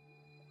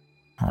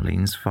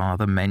 Arlene's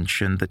father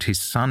mentioned that his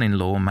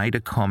son-in-law made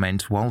a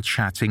comment while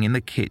chatting in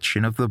the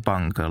kitchen of the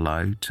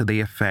bungalow to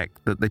the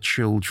effect that the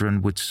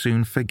children would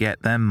soon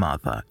forget their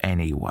mother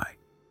anyway.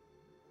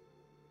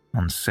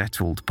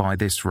 Unsettled by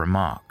this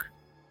remark,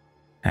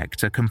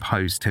 Hector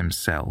composed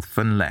himself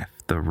and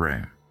left the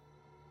room.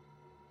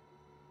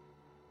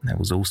 There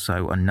was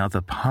also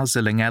another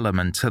puzzling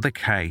element to the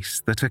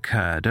case that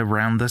occurred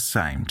around the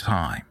same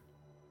time.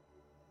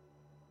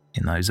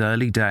 In those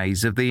early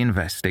days of the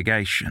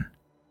investigation,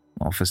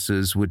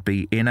 officers would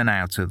be in and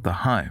out of the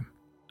home,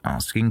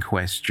 asking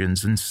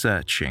questions and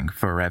searching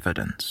for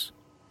evidence.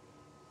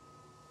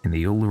 In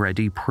the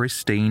already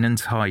pristine and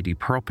tidy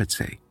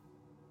property,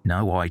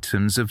 no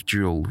items of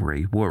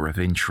jewellery were of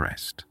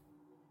interest.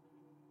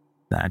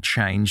 That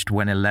changed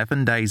when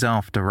 11 days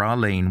after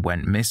Arlene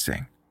went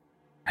missing,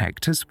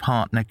 Hector's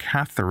partner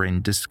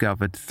Catherine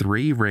discovered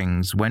 3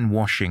 rings when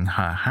washing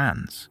her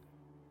hands,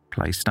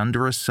 placed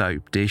under a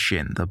soap dish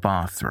in the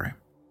bathroom.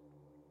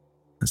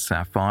 The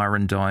sapphire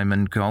and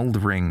diamond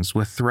gold rings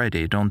were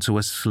threaded onto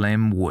a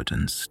slim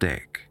wooden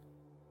stick.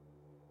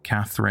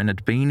 Catherine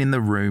had been in the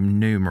room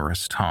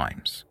numerous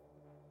times.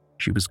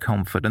 She was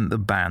confident the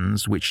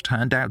bands, which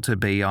turned out to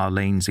be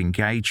Arlene's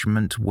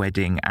engagement,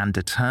 wedding, and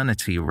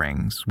eternity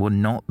rings, were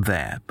not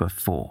there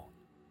before.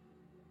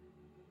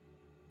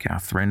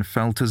 Catherine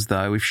felt as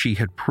though if she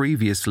had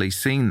previously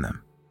seen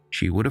them,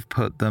 she would have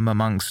put them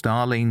amongst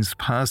Arlene's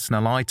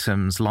personal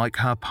items like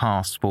her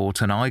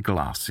passport and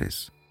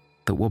eyeglasses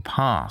that were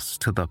passed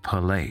to the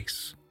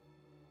police.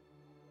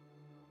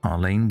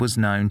 Arlene was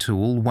known to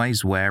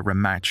always wear a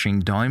matching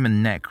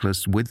diamond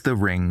necklace with the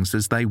rings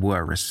as they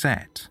were a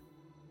set,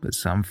 but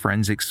some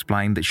friends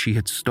explained that she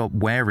had stopped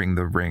wearing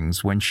the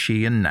rings when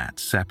she and Nat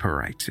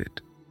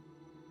separated.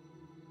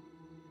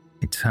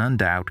 It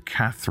turned out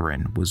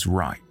Catherine was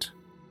right.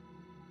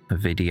 A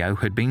video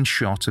had been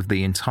shot of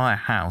the entire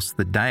house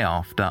the day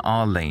after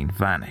Arlene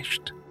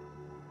vanished.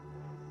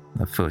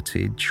 The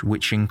footage,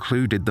 which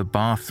included the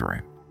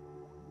bathroom,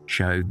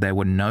 showed there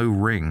were no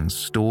rings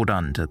stored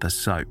under the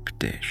soap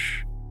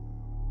dish.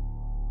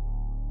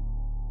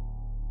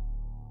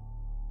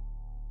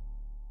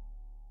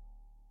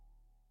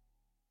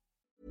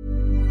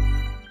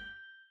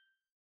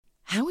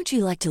 would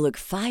you like to look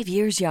 5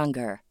 years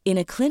younger? In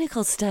a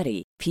clinical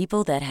study,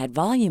 people that had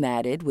volume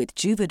added with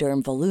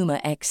Juvederm Voluma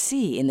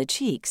XC in the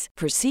cheeks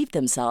perceived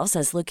themselves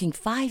as looking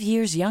 5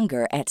 years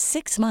younger at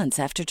 6 months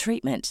after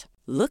treatment.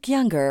 Look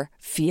younger,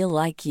 feel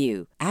like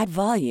you. Add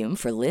volume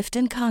for lift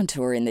and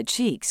contour in the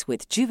cheeks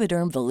with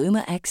Juvederm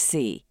Voluma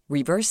XC.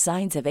 Reverse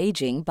signs of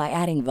aging by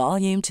adding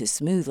volume to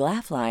smooth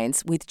laugh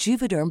lines with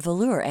Juvederm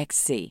Volure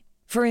XC.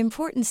 For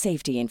important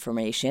safety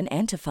information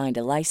and to find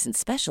a licensed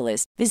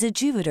specialist, visit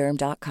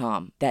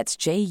Juvederm.com. That's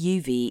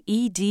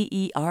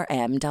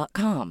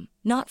JUVEDERM.com.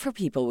 Not for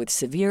people with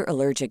severe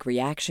allergic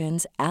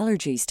reactions,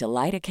 allergies to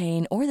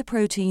lidocaine, or the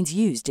proteins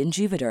used in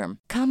Juvederm.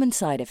 Common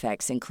side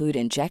effects include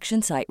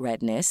injection site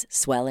redness,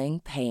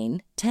 swelling,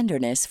 pain,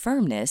 tenderness,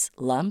 firmness,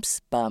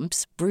 lumps,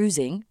 bumps,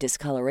 bruising,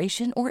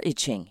 discoloration, or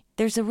itching.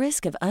 There's a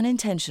risk of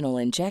unintentional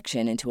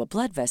injection into a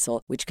blood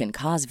vessel, which can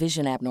cause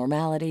vision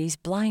abnormalities,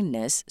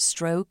 blindness,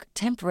 stroke,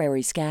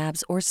 temporary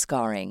scabs, or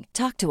scarring.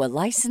 Talk to a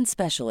licensed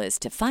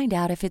specialist to find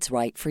out if it's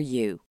right for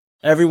you.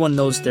 Everyone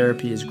knows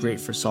therapy is great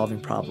for solving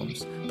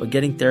problems, but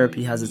getting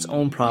therapy has its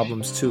own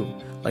problems too,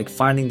 like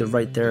finding the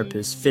right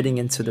therapist, fitting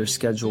into their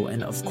schedule,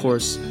 and of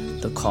course,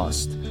 the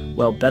cost.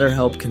 Well,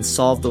 BetterHelp can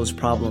solve those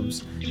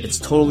problems. It's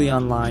totally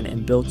online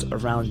and built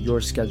around your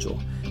schedule.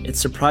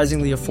 It's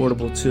surprisingly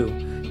affordable too.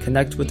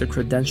 Connect with a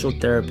credentialed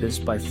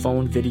therapist by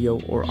phone,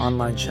 video, or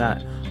online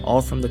chat,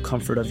 all from the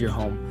comfort of your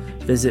home.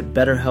 Visit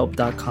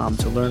BetterHelp.com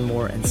to learn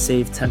more and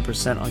save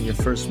 10% on your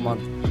first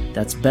month.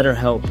 That's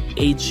BetterHelp,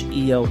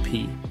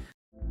 H-E-L-P.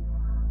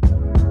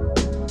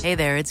 Hey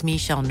there, it's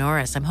Michelle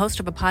Norris. I'm host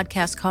of a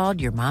podcast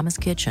called Your Mama's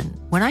Kitchen.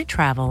 When I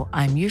travel,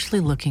 I'm usually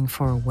looking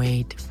for a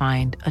way to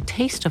find a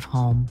taste of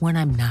home when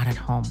I'm not at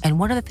home. And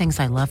one of the things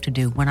I love to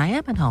do when I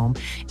am at home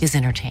is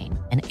entertain.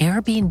 And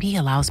Airbnb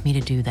allows me to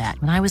do that.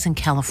 When I was in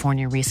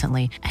California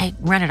recently, I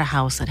rented a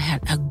house that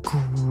had a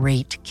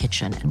great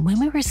kitchen. And when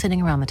we were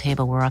sitting around the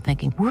table, we were all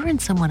thinking, we're in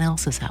someone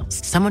else's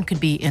house. Someone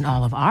could be in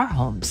all of our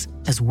homes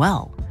as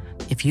well.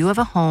 If you have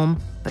a home,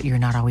 but you're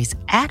not always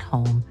at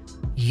home,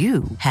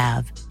 you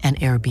have an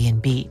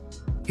Airbnb.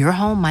 Your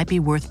home might be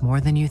worth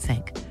more than you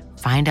think.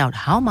 Find out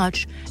how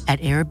much at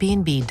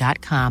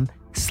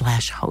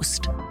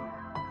airbnb.com/host.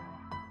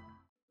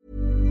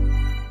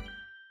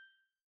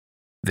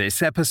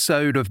 This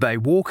episode of They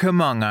Walk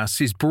Among Us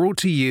is brought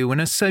to you in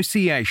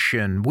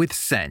association with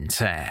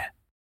Scent Air.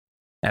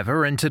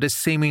 Ever entered a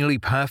seemingly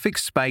perfect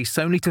space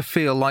only to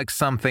feel like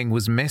something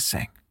was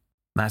missing?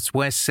 That's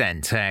where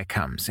Scent Air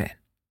comes in.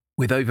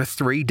 With over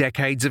 3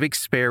 decades of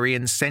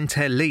experience, Scent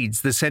Air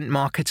leads the scent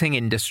marketing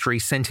industry,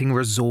 scenting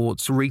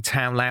resorts,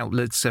 retail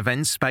outlets,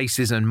 event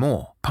spaces and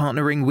more,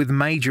 partnering with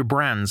major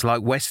brands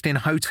like Westin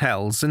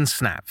Hotels and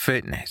Snap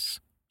Fitness.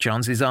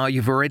 Chances are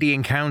you've already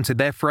encountered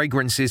their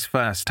fragrances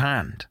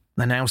firsthand,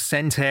 and now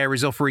Scent Air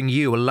is offering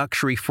you a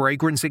luxury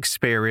fragrance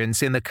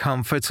experience in the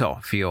comfort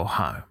of your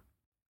home.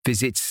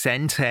 Visit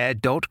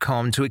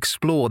scentair.com to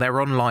explore their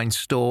online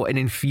store and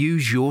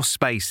infuse your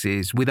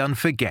spaces with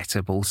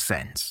unforgettable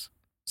scents.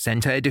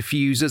 Scent Air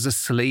diffusers are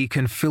sleek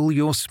and fill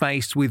your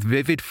space with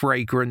vivid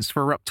fragrance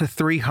for up to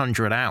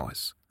 300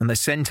 hours. And the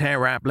Scent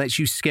Air app lets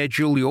you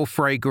schedule your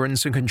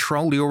fragrance and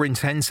control your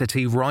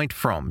intensity right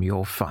from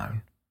your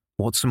phone.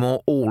 What's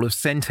more, all of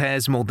Scent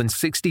Air's more than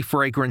 60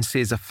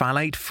 fragrances are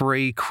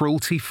phthalate-free,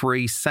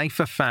 cruelty-free, safe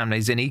for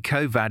families and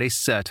EcoVadis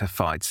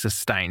certified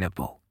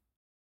sustainable.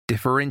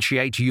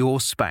 Differentiate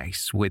your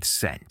space with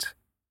scent.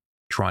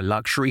 Try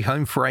luxury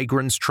home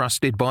fragrance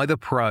trusted by the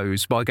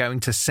pros by going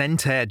to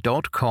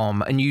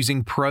scentair.com and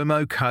using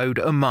promo code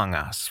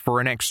AMONGUS for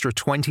an extra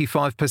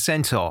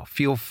 25% off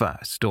your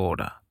first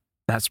order.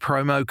 That's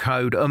promo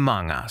code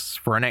AMONGUS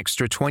for an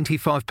extra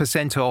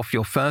 25% off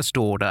your first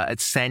order at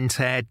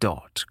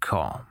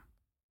scentair.com.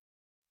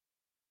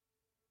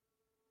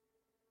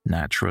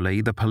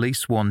 Naturally, the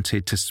police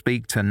wanted to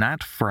speak to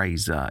Nat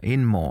Fraser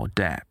in more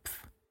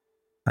depth.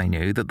 They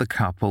knew that the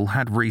couple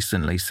had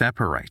recently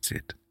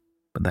separated,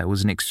 but there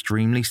was an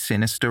extremely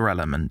sinister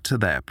element to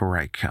their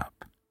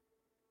breakup.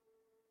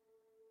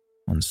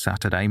 On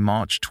Saturday,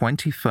 March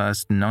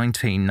 21st,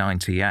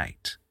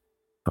 1998,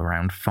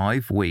 around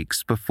 5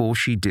 weeks before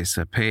she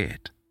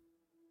disappeared,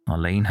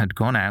 Arlene had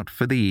gone out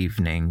for the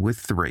evening with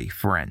 3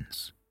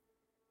 friends.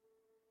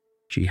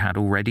 She had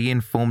already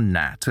informed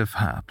Nat of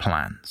her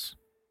plans.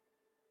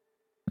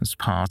 As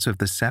part of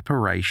the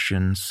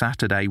separation,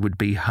 Saturday would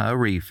be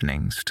her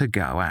evenings to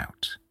go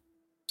out,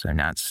 so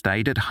Nat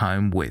stayed at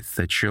home with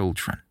the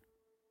children.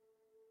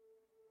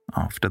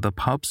 After the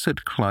pubs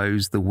had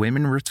closed, the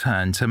women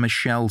returned to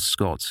Michelle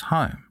Scott's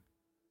home,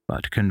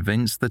 but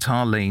convinced that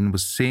Arlene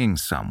was seeing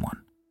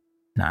someone,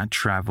 Nat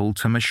travelled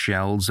to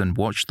Michelle's and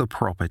watched the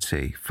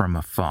property from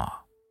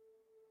afar.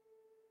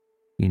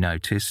 He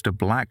noticed a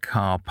black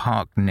car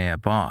parked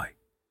nearby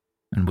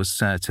and was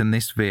certain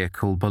this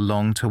vehicle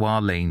belonged to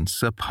Arlene's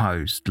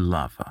supposed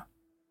lover.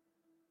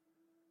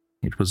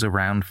 It was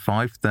around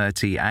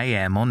 5:30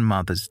 a.m. on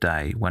Mother's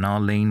Day when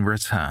Arlene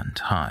returned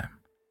home.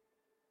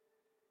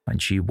 When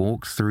she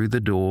walked through the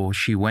door,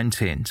 she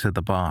went into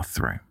the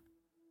bathroom.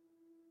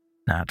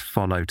 Nat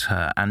followed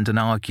her and an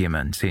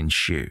argument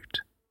ensued.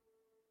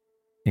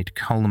 It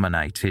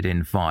culminated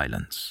in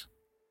violence.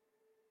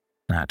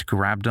 Nat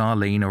grabbed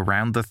Arlene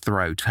around the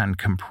throat and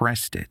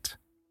compressed it,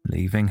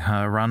 leaving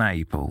her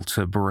unable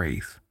to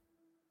breathe.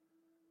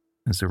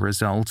 As a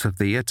result of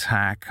the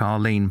attack,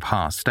 Arlene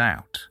passed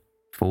out,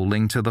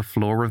 falling to the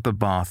floor of the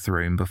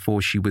bathroom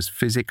before she was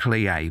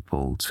physically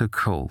able to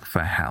call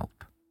for help.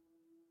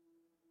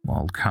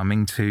 While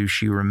coming to,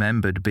 she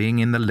remembered being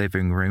in the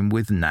living room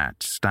with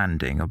Nat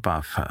standing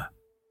above her.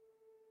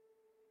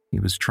 He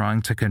was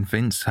trying to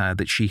convince her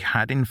that she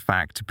had in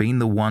fact been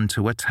the one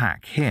to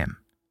attack him,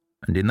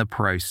 and in the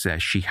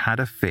process she had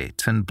a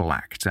fit and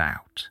blacked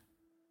out.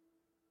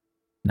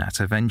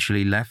 Nat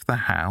eventually left the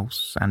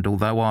house, and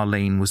although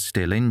Arlene was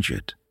still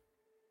injured,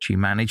 she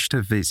managed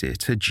to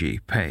visit a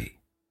GP.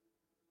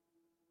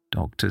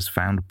 Doctors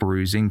found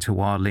bruising to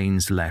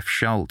Arlene's left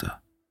shoulder,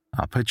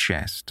 upper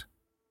chest,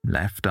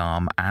 left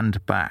arm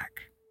and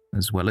back,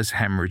 as well as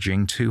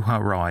hemorrhaging to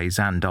her eyes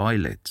and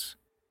eyelids,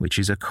 which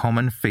is a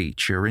common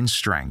feature in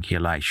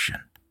strangulation.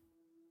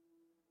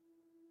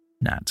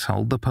 Nat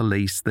told the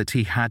police that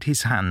he had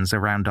his hands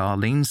around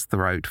Arlene's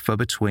throat for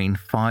between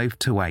 5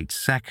 to 8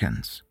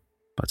 seconds,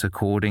 but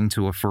according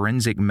to a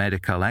forensic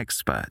medical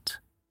expert,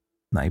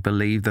 they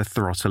believe the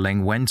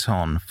throttling went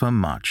on for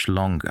much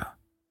longer.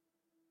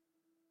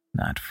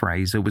 Nat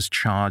Fraser was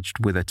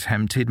charged with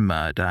attempted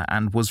murder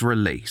and was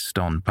released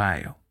on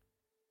bail.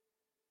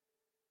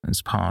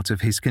 As part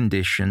of his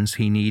conditions,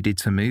 he needed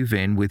to move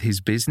in with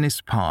his business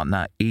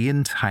partner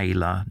Ian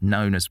Taylor,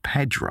 known as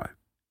Pedro,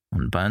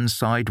 on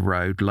Burnside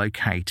Road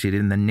located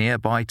in the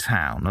nearby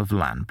town of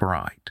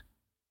Lanbride.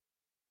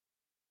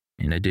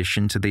 In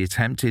addition to the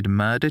attempted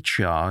murder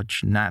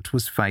charge, Nat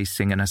was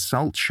facing an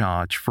assault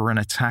charge for an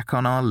attack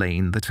on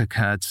Arlene that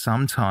occurred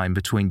sometime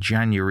between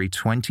January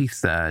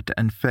 23rd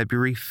and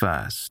February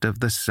 1st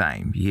of the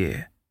same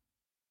year.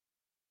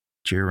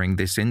 During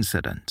this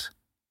incident,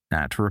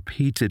 Nat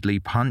repeatedly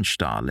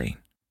punched Arlene,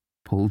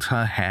 pulled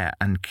her hair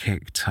and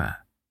kicked her.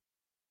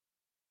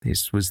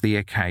 This was the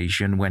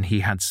occasion when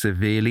he had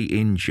severely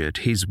injured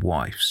his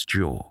wife's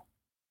jaw.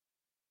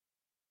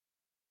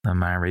 The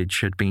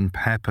marriage had been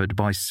peppered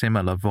by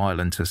similar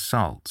violent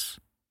assaults,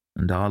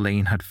 and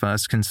Arlene had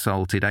first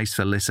consulted a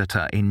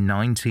solicitor in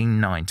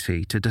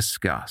 1990 to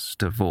discuss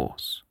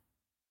divorce.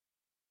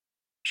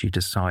 She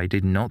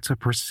decided not to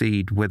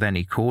proceed with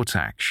any court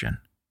action,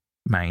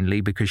 mainly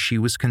because she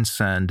was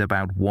concerned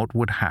about what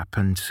would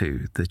happen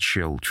to the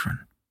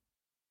children.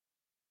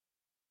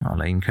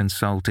 Arlene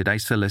consulted a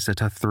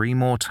solicitor 3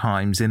 more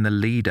times in the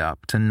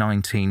lead-up to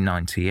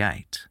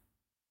 1998,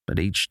 but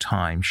each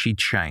time she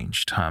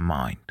changed her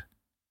mind.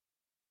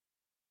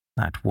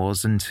 That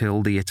was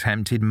until the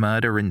attempted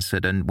murder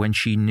incident when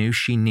she knew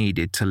she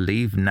needed to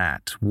leave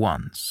Nat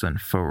once and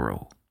for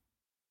all.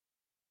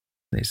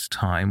 This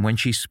time, when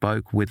she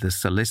spoke with the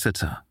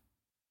solicitor,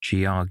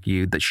 she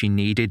argued that she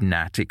needed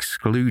Nat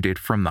excluded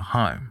from the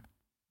home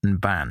and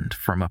banned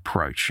from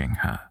approaching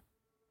her.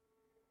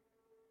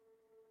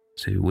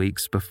 2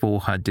 weeks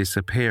before her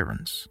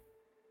disappearance,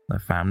 the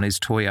family's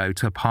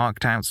Toyota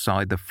parked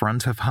outside the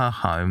front of her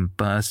home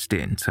burst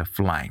into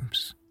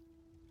flames.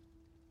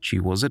 She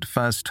was at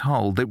first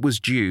told it was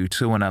due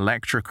to an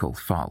electrical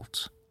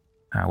fault.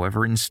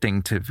 However,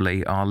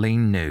 instinctively,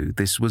 Arlene knew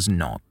this was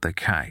not the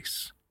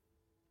case.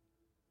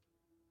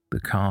 The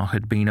car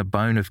had been a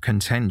bone of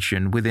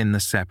contention within the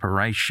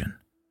separation,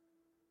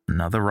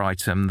 another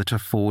item that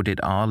afforded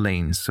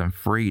Arlene some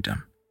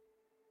freedom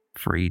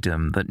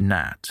that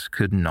Nat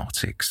could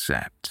not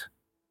accept.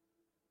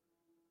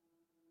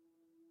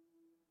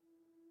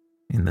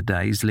 In the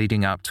days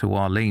leading up to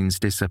Arlene's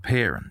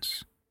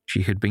disappearance,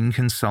 she had been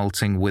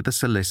consulting with a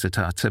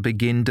solicitor to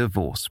begin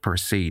divorce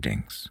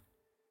proceedings.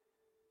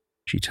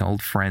 She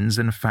told friends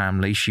and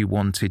family she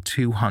wanted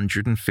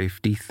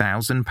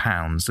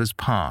 £250,000 as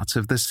part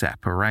of the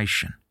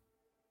separation,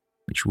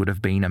 which would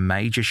have been a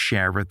major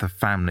share of the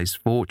family's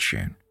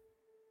fortune,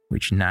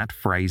 which Nat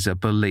Fraser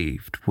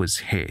believed was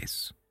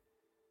his.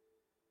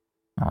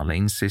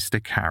 Arlene's sister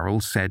Carol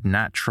said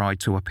Nat tried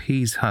to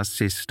appease her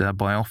sister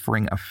by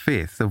offering a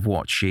fifth of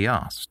what she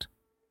asked,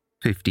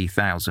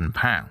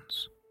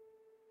 £50,000.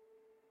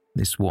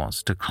 This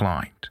was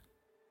declined.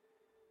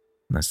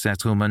 The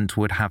settlement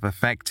would have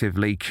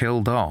effectively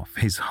killed off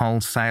his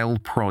wholesale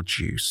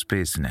produce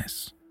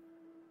business.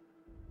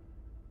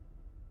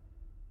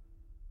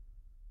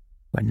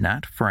 When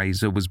Nat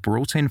Fraser was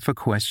brought in for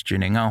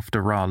questioning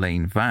after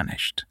Arlene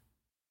vanished,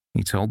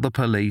 he told the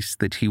police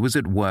that he was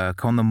at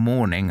work on the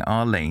morning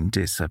Arlene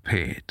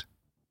disappeared.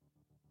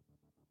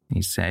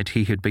 He said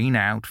he had been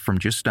out from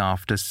just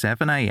after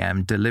 7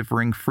 a.m.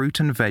 delivering fruit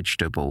and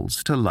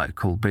vegetables to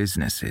local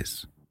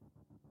businesses.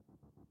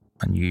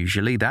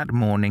 Unusually, that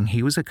morning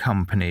he was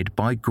accompanied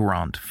by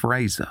Grant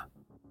Fraser,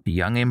 a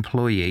young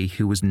employee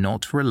who was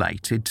not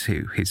related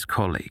to his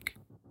colleague.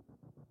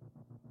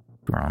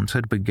 Grant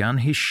had begun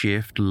his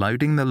shift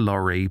loading the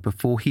lorry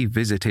before he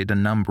visited a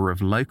number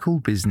of local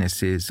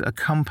businesses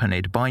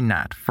accompanied by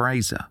Nat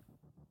Fraser,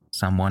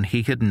 someone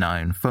he had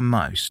known for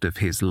most of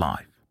his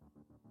life.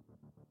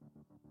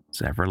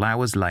 Several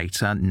hours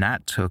later,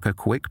 Nat took a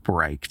quick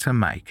break to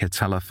make a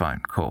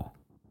telephone call.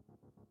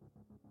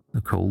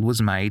 The call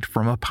was made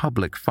from a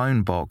public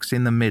phone box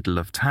in the middle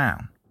of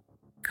town,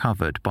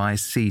 covered by a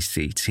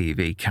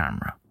CCTV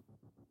camera.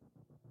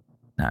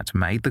 Nat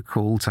made the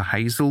call to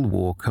Hazel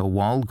Walker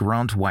while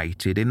Grant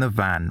waited in the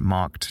van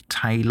marked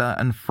Taylor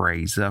and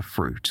Fraser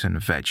Fruit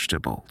and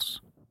Vegetables.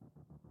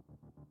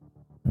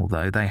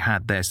 Although they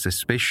had their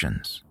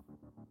suspicions,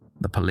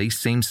 the police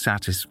seemed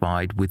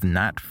satisfied with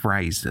Nat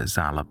Fraser's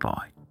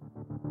alibi.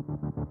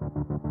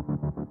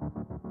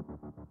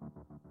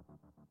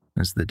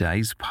 As the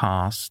days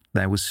passed,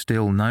 there was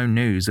still no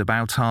news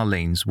about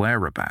Arlene's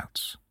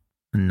whereabouts,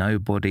 and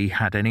nobody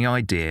had any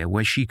idea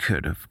where she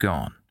could have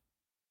gone.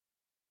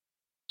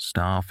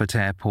 Staff at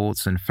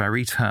airports and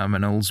ferry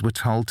terminals were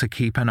told to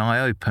keep an eye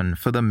open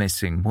for the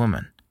missing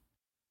woman,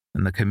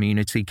 and the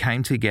community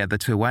came together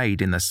to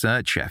aid in the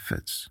search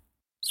efforts,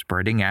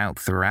 spreading out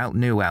throughout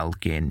New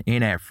Elgin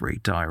in every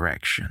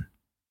direction.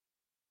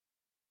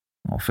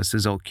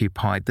 Officers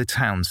occupied the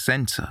town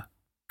centre,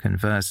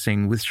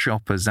 conversing with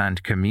shoppers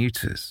and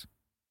commuters,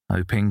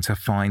 hoping to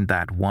find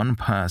that one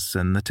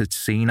person that had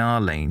seen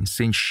Arlene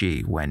since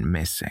she went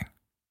missing.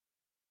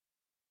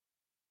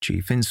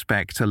 Chief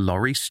Inspector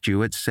Laurie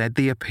Stewart said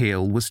the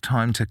appeal was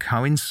timed to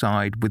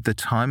coincide with the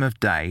time of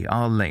day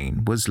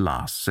Arlene was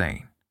last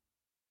seen.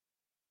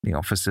 The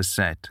officer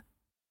said,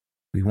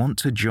 "We want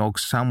to jog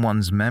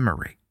someone's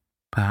memory,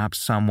 perhaps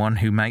someone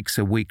who makes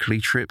a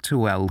weekly trip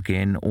to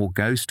Elgin or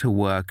goes to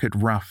work at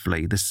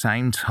roughly the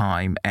same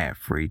time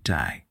every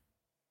day."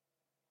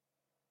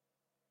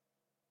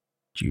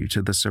 Due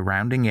to the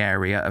surrounding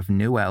area of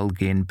New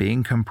Elgin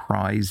being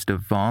comprised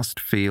of vast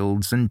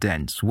fields and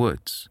dense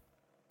woods,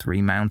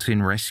 3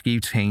 mountain rescue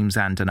teams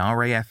and an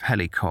RAF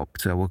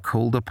helicopter were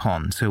called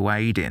upon to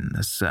aid in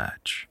the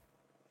search.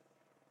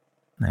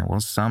 There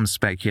was some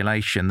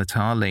speculation that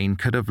Arlene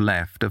could have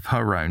left of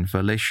her own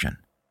volition,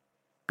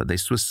 but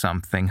this was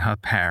something her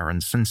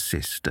parents and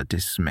sister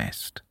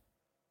dismissed.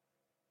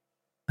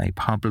 They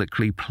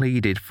publicly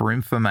pleaded for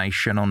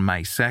information on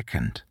May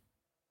 2nd,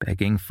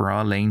 begging for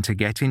Arlene to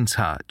get in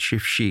touch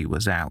if she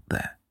was out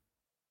there.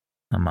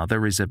 Her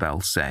mother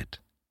Isabel said,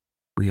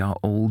 "We are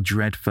all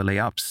dreadfully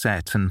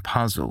upset and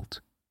puzzled.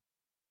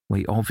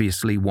 We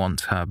obviously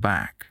want her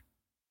back.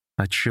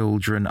 Her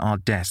children are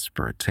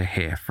desperate to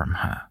hear from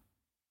her."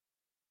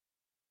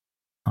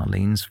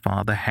 Arlene's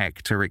father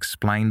Hector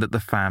explained that the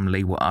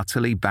family were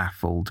utterly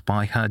baffled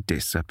by her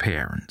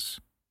disappearance.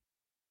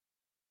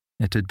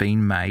 It had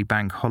been May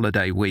Bank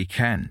Holiday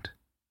weekend,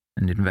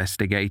 and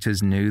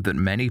investigators knew that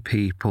many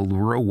people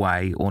were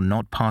away or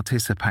not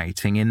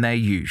participating in their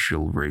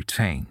usual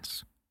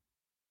routines.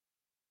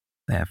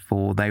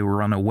 Therefore, they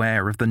were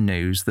unaware of the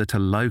news that a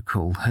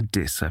local had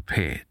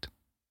disappeared.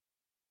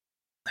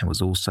 There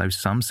was also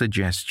some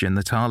suggestion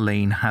that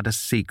Arlene had a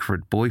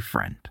secret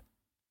boyfriend,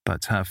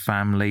 but her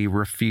family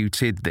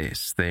refuted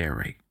this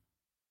theory.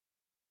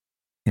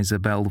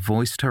 Isabel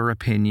voiced her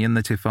opinion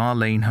that if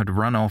Arlene had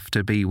run off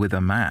to be with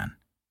a man,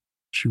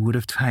 she would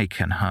have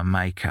taken her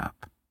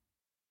makeup.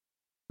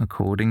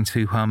 According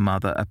to her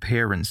mother,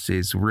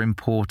 appearances were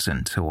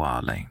important to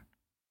Arlene.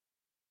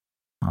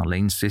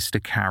 Arlene's sister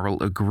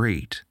Carol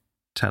agreed,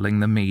 telling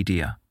the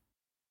media,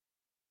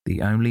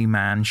 "The only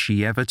man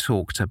she ever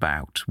talked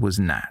about was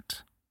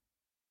Nat.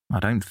 I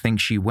don't think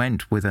she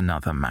went with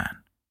another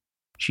man.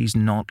 She's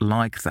not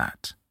like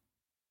that.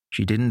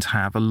 She didn't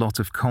have a lot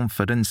of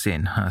confidence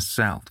in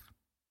herself.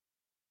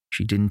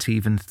 She didn't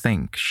even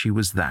think she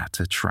was that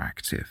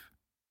attractive."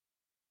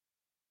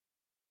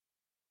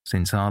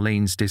 Since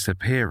Arlene's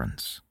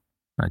disappearance,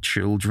 her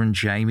children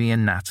Jamie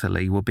and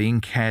Natalie were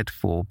being cared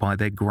for by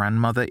their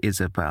grandmother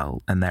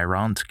Isabel and their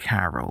aunt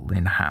Carol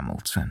in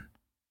Hamilton.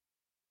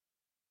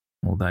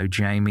 Although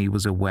Jamie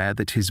was aware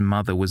that his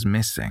mother was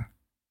missing,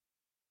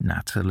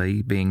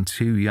 Natalie, being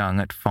too young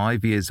at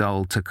 5 years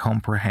old to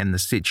comprehend the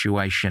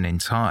situation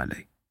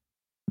entirely,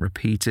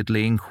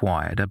 repeatedly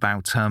inquired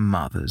about her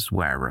mother's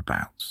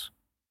whereabouts.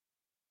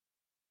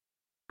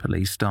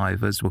 Police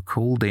divers were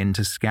called in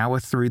to scour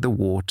through the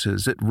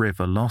waters at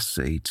River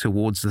Lossie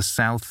towards the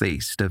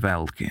southeast of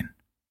Elgin.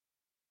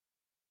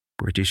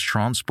 British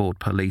Transport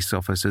police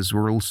officers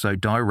were also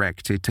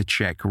directed to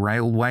check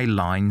railway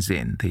lines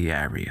in the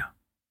area.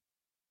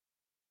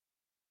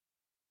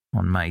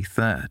 On May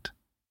 3rd,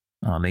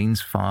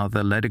 Arlene's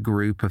father led a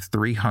group of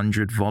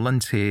 300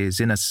 volunteers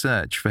in a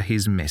search for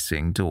his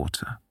missing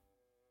daughter.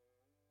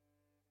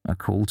 A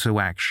call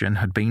to action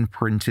had been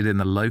printed in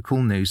the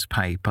local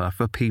newspaper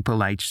for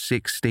people aged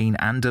 16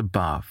 and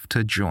above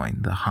to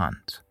join the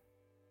hunt.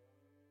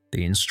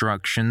 The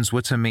instructions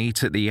were to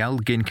meet at the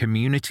Elgin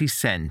Community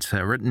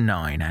Centre at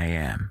 9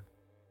 a.m.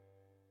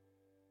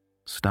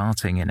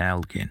 Starting in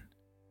Elgin,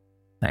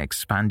 they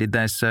expanded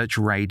their search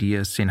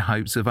radius in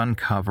hopes of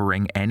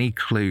uncovering any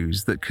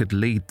clues that could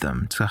lead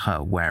them to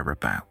her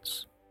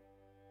whereabouts.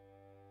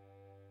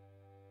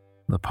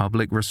 The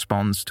public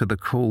response to the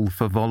call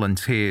for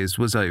volunteers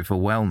was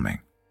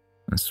overwhelming,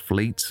 as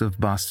fleets of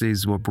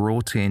buses were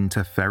brought in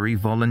to ferry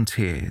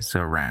volunteers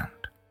around.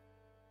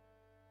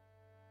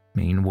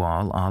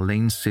 Meanwhile,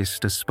 Arlene's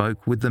sister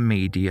spoke with the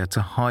media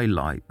to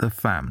highlight the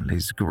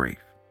family's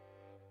grief.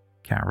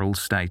 Carol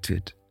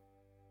stated,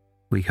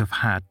 "We have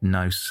had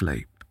no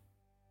sleep.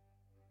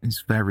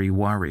 It's very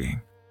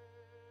worrying.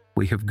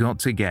 We have got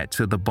to get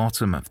to the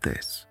bottom of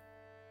this.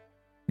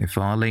 If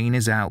Arlene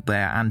is out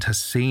there and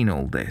has seen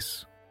all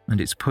this,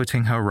 and it's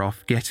putting her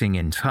off getting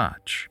in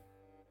touch,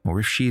 or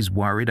if she's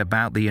worried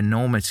about the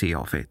enormity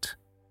of it,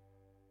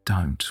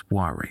 don't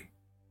worry."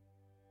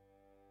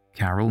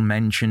 Carol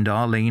mentioned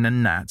Arlene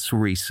and Nat's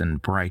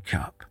recent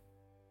breakup.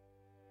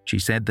 She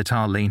said that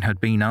Arlene had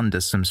been under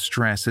some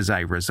stress as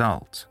a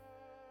result,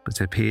 but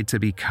appeared to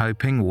be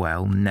coping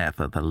well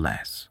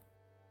nevertheless.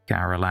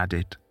 Carol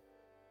added,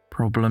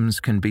 "Problems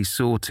can be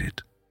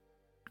sorted.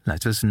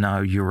 Let us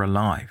know you're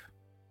alive.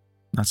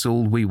 That's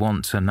all we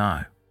want to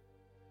know.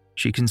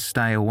 She can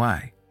stay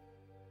away.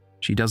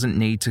 She doesn't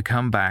need to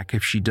come back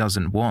if she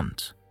doesn't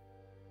want.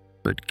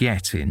 But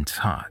get in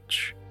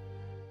touch."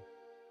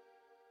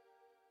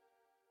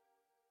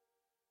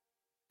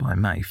 By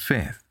May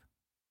 5th,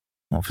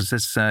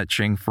 officers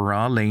searching for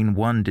Arlene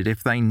wondered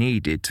if they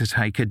needed to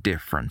take a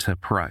different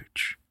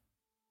approach.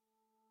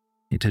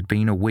 It had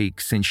been a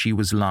week since she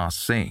was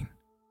last seen,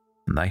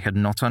 and they had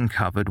not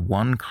uncovered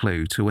one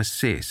clue to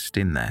assist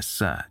in their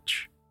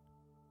search.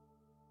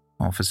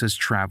 Officers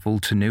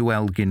travelled to New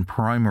Elgin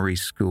Primary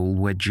School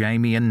where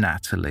Jamie and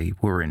Natalie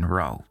were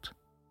enrolled.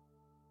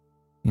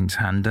 In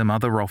tandem,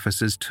 other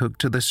officers took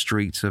to the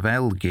streets of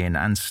Elgin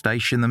and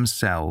stationed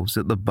themselves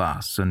at the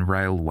bus and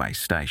railway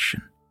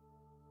station.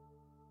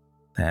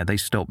 There they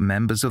stopped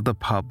members of the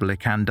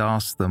public and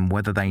asked them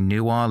whether they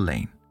knew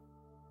Arlene,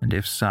 and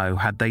if so,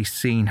 had they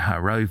seen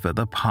her over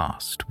the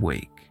past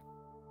week.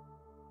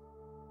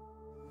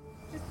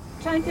 Just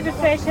trying to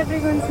refresh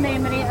everyone's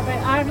memory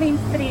about Arlene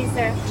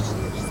Fraser.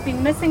 She's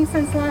been missing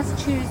since last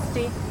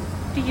Tuesday.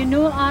 Do you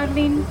know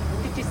Arlene?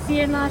 Did you see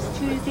her last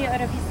Tuesday, or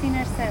have you seen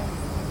her since?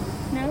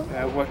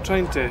 No? We're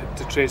trying to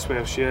trace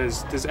where she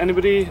is. Does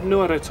anybody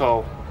know her at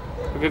all?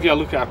 I'll give you a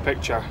look at her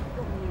picture.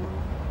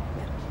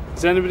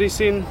 Has anybody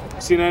seen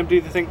anybody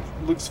they think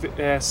looks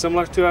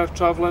similar to her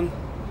travelling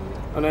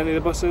on any of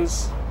the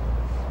buses?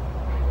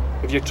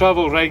 If you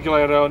travel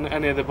regularly on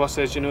any of the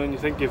buses, and you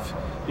think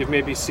you've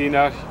maybe seen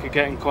her, you could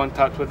get in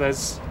contact with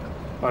us.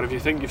 Or if you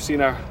think you've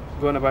seen her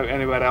going about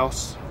anywhere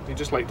else, you'd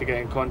just like to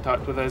get in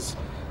contact with us,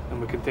 and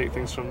we can take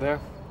things from there.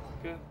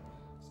 Okay.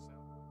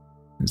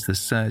 As the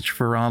search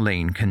for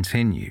Arlene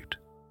continued,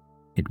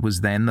 it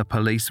was then the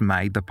police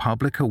made the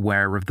public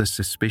aware of the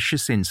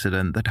suspicious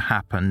incident that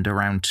happened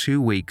around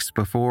 2 weeks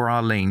before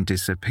Arlene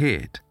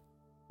disappeared,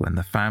 when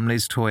the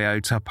family's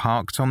Toyota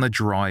parked on the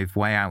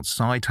driveway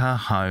outside her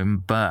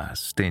home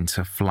burst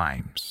into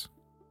flames.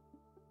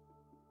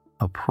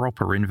 A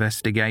proper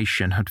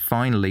investigation had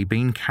finally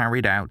been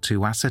carried out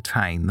to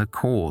ascertain the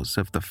cause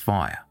of the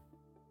fire.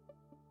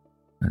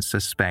 As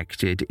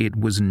suspected, it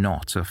was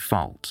not a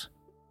fault.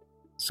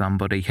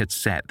 Somebody had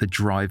set the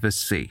driver's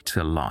seat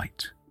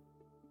alight.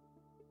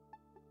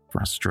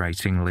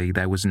 Frustratingly,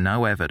 there was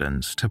no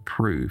evidence to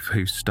prove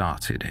who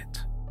started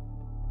it.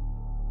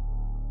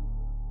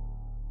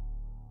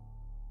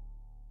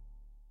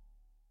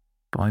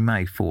 By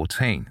May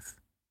 14th,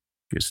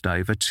 just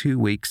over 2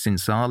 weeks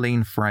since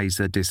Arlene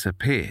Fraser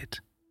disappeared,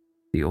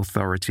 the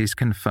authorities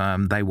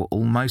confirmed they were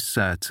almost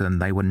certain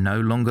they were no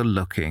longer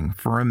looking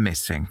for a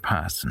missing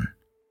person.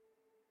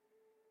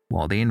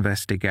 While the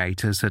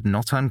investigators had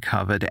not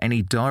uncovered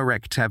any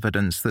direct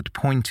evidence that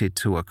pointed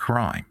to a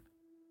crime,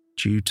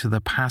 due to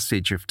the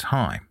passage of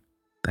time,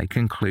 they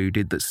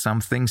concluded that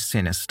something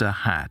sinister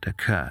had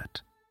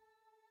occurred.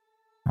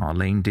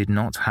 Arlene did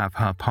not have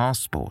her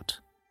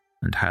passport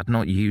and had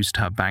not used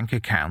her bank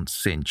account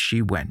since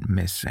she went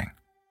missing.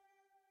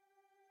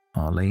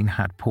 Arlene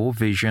had poor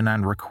vision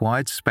and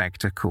required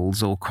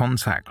spectacles or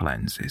contact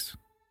lenses.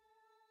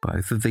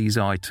 Both of these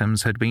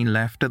items had been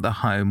left at the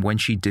home when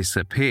she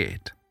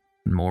disappeared,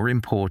 and more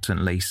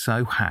importantly,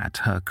 so had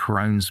her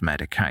Crohn's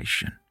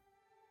medication.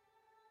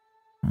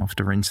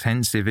 After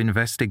intensive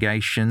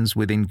investigations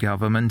within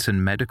government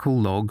and medical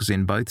logs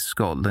in both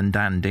Scotland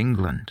and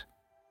England,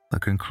 the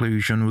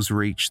conclusion was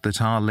reached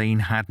that Arlene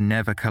had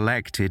never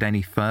collected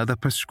any further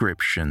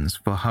prescriptions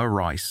for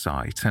her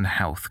eyesight and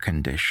health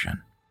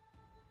condition.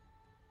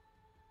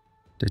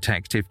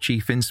 Detective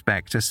Chief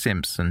Inspector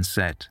Simpson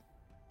said,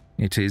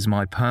 "It is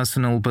my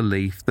personal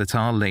belief that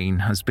Arlene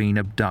has been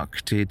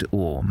abducted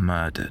or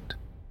murdered."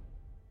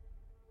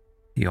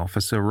 The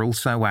officer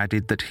also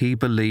added that he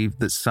believed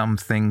that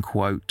something,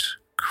 quote,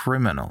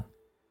 criminal,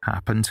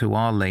 happened to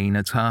Arlene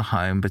at her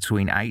home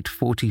between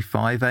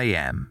 8:45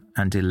 a.m.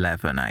 and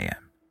 11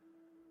 a.m.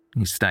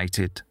 He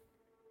stated,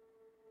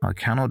 "I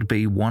cannot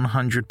be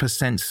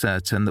 100%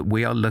 certain that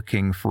we are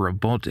looking for a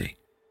body,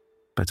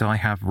 but I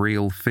have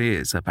real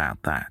fears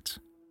about that.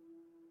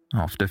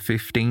 After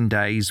 15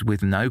 days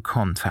with no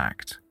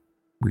contact,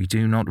 we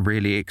do not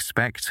really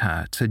expect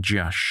her to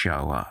just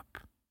show up."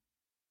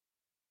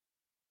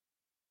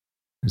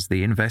 As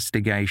the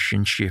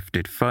investigation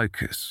shifted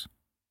focus,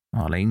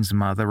 Arlene's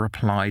mother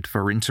applied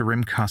for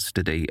interim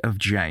custody of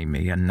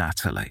Jamie and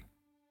Natalie.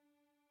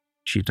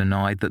 She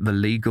denied that the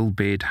legal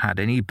bid had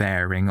any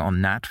bearing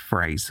on Nat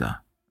Fraser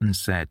and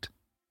said,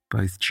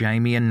 "Both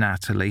Jamie and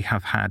Natalie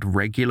have had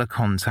regular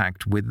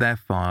contact with their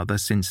father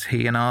since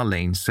he and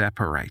Arlene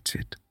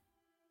separated.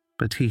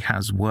 But he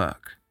has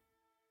work,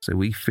 so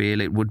we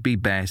feel it would be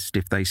best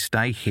if they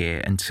stay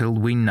here until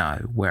we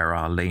know where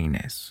Arlene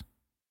is."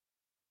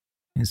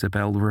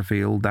 Isabel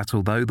revealed that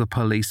although the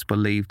police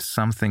believed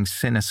something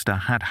sinister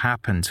had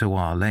happened to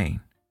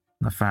Arlene,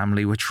 the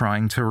family were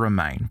trying to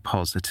remain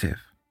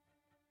positive.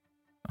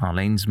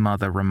 Arlene's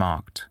mother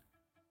remarked,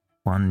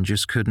 "One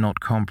just could not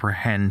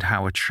comprehend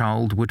how a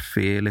child would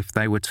feel if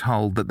they were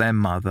told that their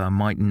mother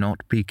might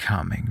not be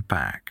coming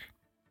back."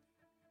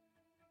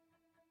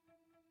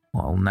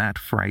 While Nat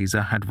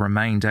Fraser had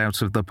remained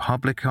out of the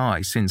public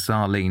eye since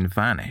Arlene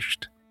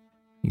vanished,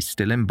 he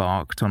still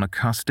embarked on a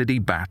custody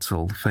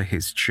battle for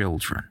his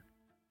children.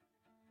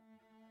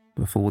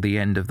 Before the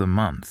end of the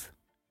month,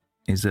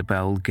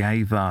 Isabel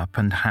gave up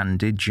and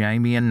handed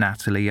Jamie and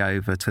Natalie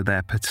over to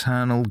their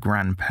paternal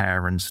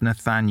grandparents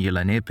Nathaniel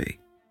and Ibby,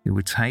 who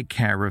would take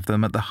care of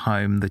them at the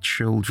home the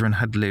children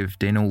had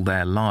lived in all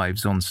their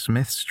lives on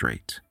Smith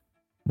Street,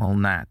 while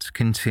Nat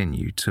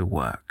continued to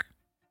work.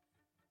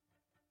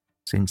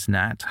 Since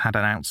Nat had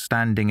an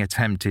outstanding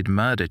attempted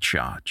murder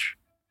charge,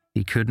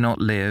 he could not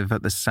live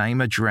at the same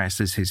address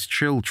as his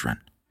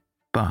children,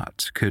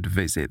 but could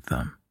visit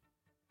them.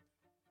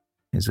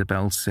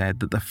 Isabel said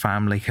that the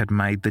family had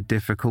made the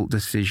difficult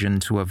decision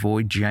to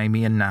avoid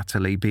Jamie and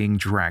Natalie being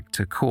dragged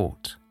to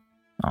court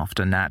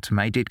after Nat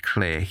made it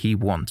clear he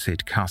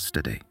wanted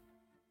custody.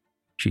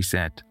 She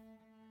said,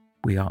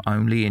 "We are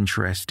only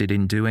interested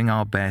in doing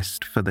our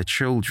best for the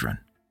children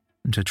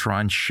and to try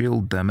and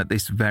shield them at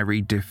this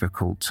very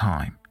difficult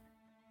time.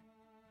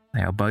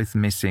 They are both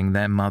missing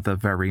their mother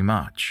very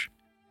much,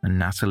 and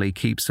Natalie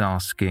keeps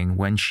asking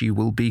when she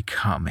will be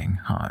coming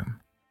home."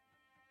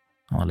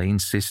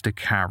 Arlene's sister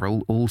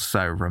Carol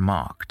also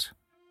remarked,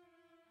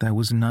 "There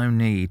was no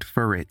need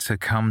for it to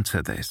come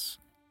to this.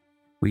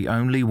 We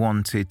only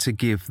wanted to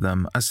give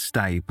them a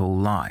stable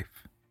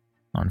life.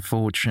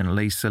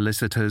 Unfortunately,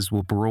 solicitors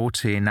were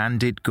brought in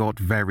and it got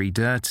very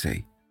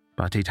dirty,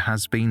 but it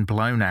has been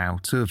blown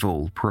out of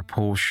all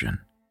proportion.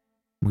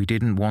 We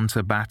didn't want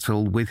a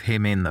battle with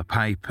him in the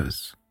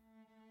papers.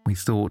 We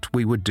thought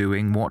we were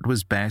doing what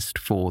was best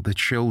for the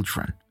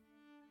children.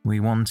 We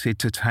wanted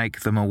to take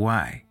them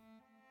away,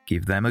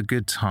 give them a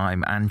good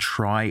time and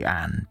try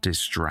and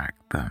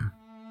distract them."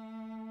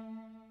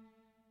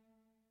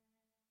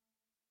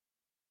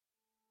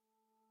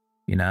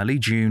 In early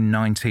June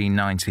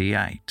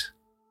 1998,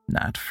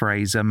 Nat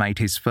Fraser made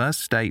his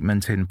first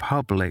statement in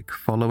public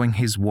following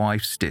his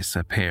wife's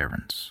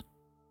disappearance.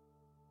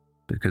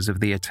 Because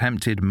of the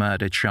attempted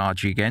murder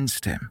charge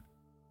against him,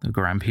 the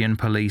Grampian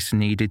police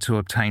needed to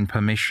obtain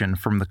permission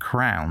from the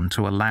Crown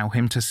to allow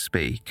him to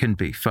speak and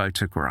be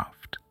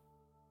photographed.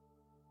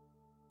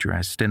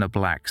 Dressed in a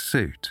black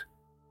suit,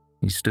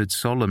 he stood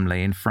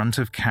solemnly in front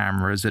of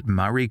cameras at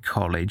Murray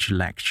College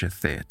Lecture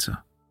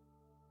Theatre.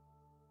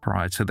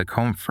 Prior to the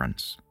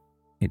conference,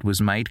 it was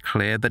made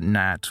clear that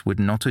Nat would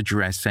not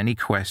address any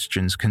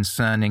questions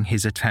concerning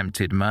his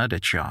attempted murder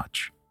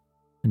charge,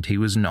 and he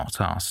was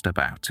not asked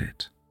about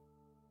it.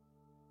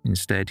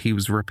 Instead, he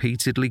was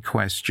repeatedly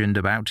questioned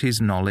about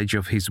his knowledge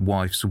of his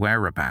wife's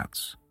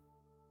whereabouts,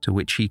 to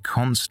which he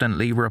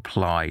constantly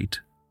replied,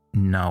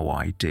 "No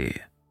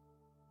idea."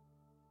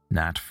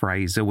 Nat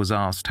Fraser was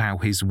asked how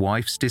his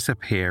wife's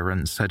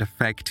disappearance had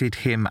affected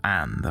him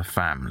and the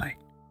family.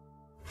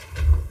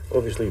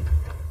 Obviously,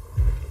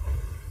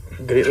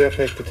 greatly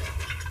affected.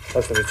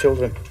 As for the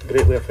children,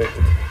 greatly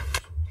affected.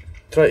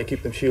 Try to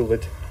keep them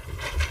shielded.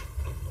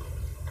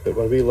 But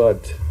our wee lad,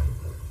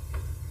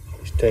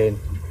 he's 10.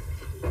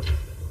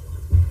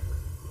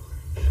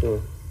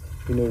 So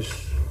he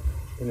knows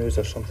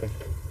there's something.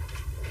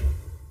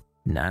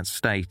 Nat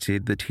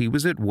stated that he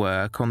was at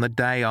work on the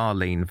day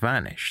Arlene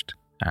vanished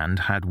and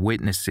had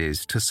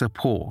witnesses to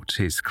support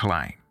his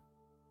claim.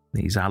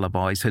 These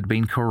alibis had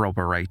been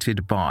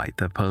corroborated by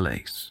the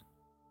police.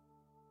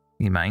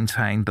 He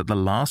maintained that the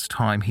last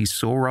time he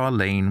saw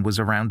Arlene was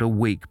around a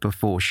week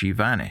before she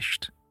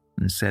vanished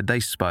and said they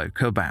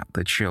spoke about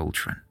the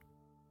children.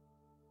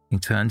 He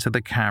turned to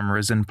the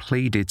cameras and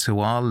pleaded to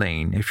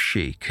Arlene if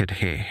she could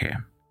hear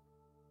him.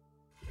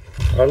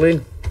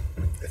 Arlene,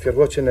 if you're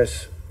watching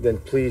this, then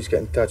please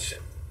get in touch,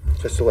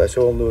 just to let us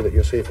all know that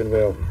you're safe and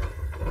well.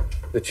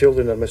 The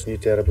children are missing you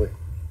terribly.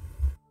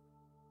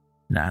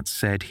 Nat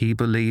said he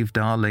believed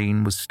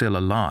Arlene was still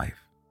alive,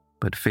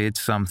 but feared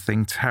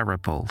something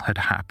terrible had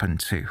happened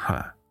to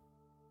her.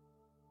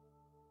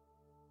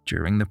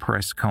 During the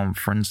press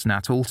conference,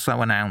 Nat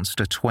also announced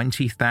a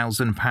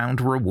 £20,000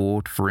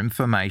 reward for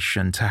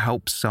information to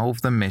help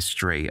solve the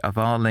mystery of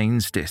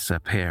Arlene's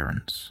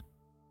disappearance.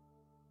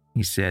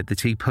 He said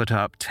that he put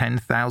up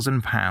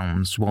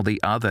 £10,000 while the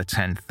other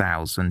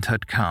 £10,000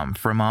 had come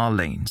from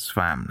Arlene's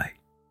family.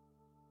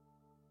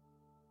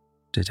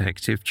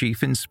 Detective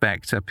Chief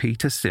Inspector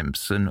Peter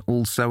Simpson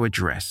also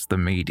addressed the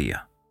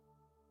media.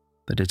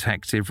 The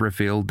detective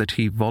revealed that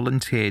he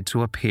volunteered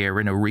to appear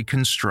in a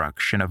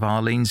reconstruction of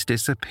Arlene's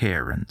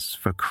disappearance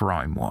for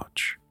Crime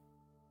Watch.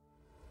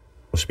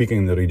 We're speaking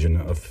in the region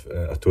of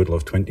a total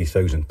of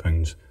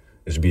 £20,000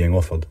 is being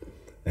offered,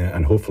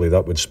 and hopefully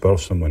that would spur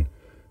someone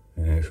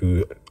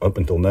who up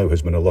until now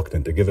has been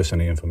reluctant to give us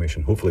any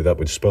information. Hopefully that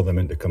would spur them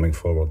into coming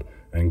forward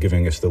and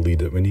giving us the lead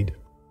that we need.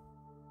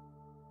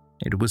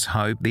 It was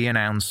hoped the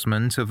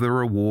announcement of the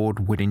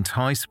reward would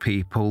entice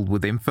people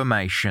with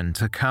information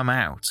to come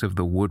out of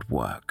the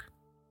woodwork.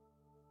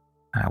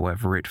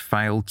 However, it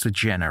failed to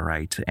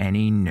generate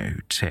any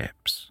new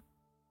tips.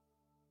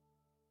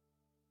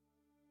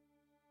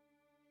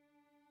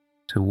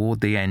 Toward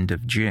the end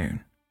of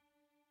June,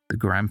 the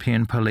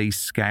Grampian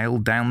police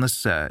scaled down the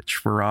search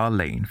for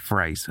Arlene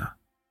Fraser.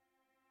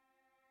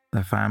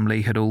 The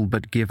family had all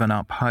but given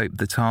up hope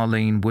that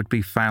Arlene would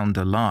be found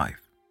alive,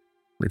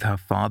 with her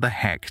father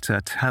Hector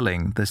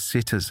telling The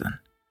Citizen,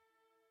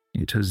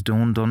 "It has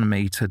dawned on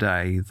me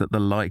today that the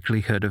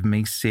likelihood of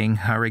me seeing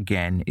her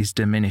again is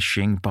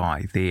diminishing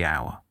by the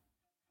hour.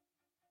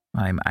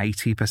 I am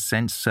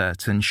 80%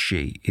 certain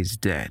she is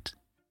dead,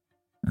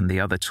 and the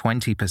other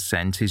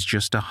 20% is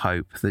just a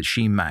hope that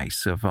she may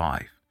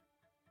survive.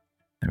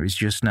 There is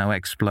just no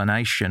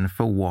explanation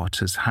for what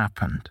has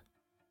happened.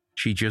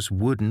 She just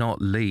would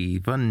not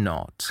leave and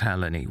not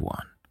tell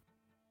anyone."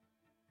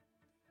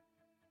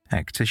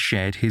 Hector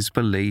shared his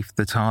belief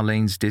that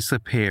Arlene's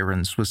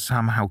disappearance was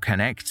somehow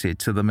connected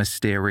to the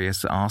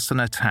mysterious arson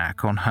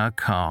attack on her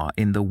car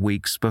in the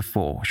weeks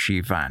before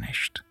she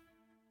vanished.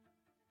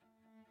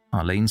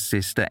 Arlene's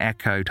sister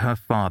echoed her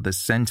father's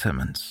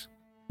sentiments,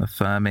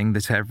 affirming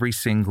that every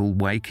single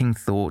waking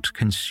thought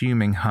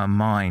consuming her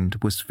mind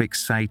was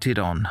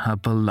fixated on her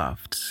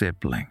beloved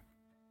sibling.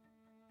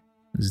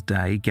 As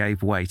day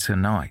gave way to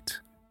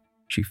night,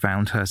 she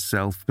found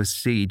herself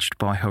besieged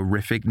by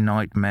horrific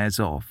nightmares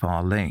of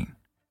Arlene,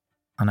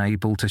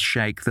 unable to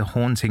shake the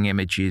haunting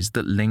images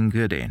that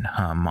lingered in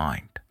her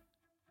mind.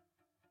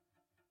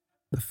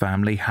 The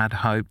family had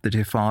hoped that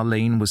if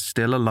Arlene was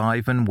still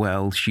alive and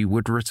well, she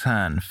would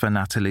return for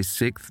Natalie's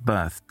 6th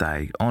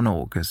birthday on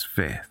August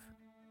 5th.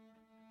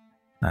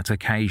 That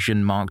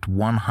occasion marked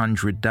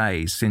 100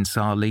 days since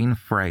Arlene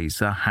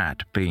Fraser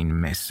had been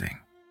missing.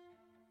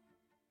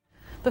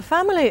 The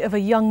family of a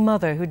young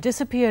mother who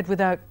disappeared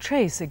without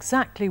trace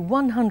exactly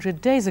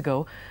 100 days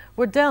ago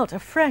were dealt a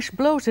fresh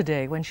blow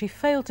today when she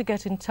failed to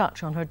get in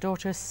touch on her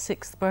daughter's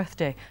 6th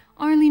birthday.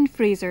 Arlene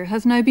Fraser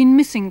has now been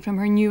missing from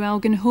her New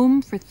Elgin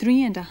home for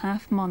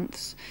 3.5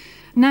 months.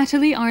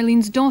 Natalie,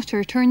 Arlene's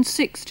daughter, turned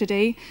 6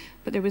 today,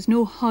 but there was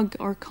no hug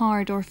or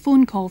card or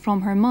phone call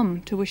from her mum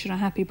to wish her a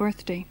happy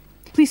birthday.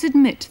 Police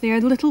admit they are a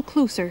little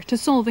closer to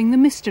solving the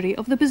mystery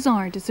of the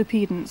bizarre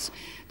disappearance.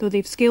 Though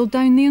they've scaled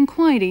down the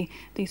inquiry,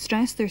 they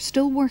stress they're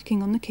still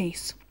working on the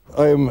case.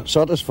 I am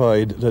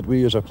satisfied that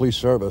we as a police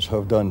service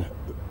have done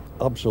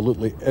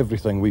absolutely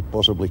everything we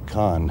possibly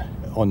can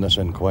on this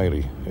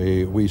inquiry.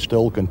 We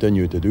still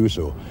continue to do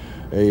so.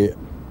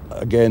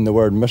 Again, the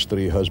word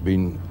mystery has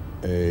been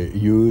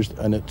used,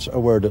 and it's a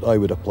word that I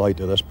would apply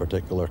to this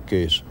particular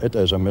case. It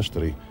is a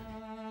mystery.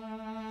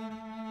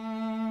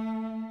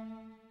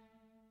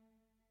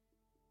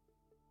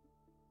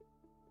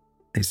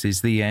 This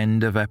is the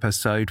end of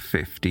episode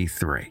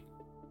 53.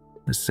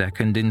 The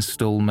second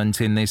installment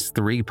in this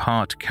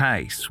 3-part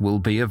case will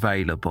be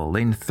available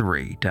in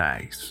 3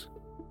 days.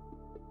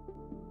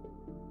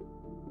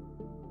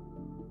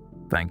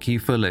 Thank you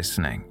for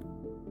listening,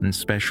 and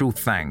special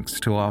thanks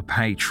to our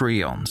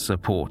Patreon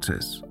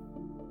supporters.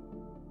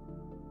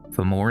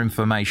 For more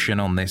information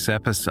on this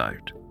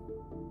episode,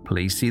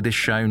 please see the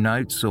show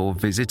notes or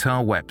visit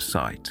our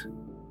website,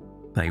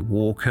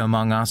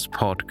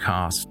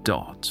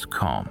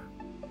 theywalkamonguspodcast.com.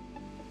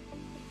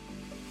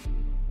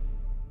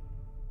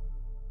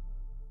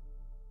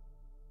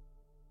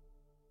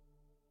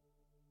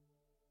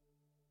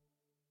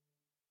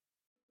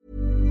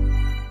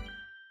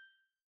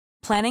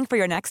 Planning for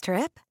your next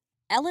trip?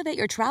 Elevate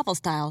your travel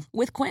style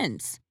with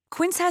Quince.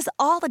 Quince has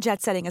all the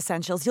jet-setting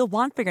essentials you'll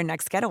want for your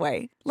next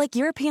getaway, like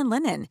European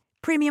linen,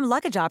 premium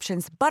luggage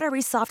options,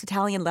 buttery soft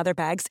Italian leather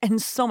bags, and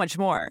so much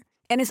more.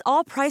 And is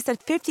all priced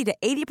at 50 to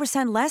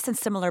 80% less than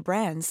similar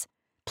brands.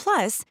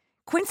 Plus,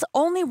 Quince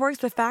only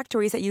works with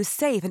factories that use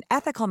safe and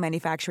ethical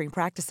manufacturing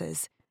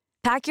practices.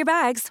 Pack your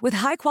bags with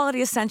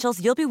high-quality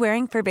essentials you'll be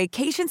wearing for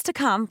vacations to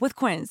come with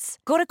Quince.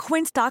 Go to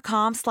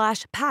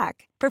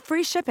quince.com/pack for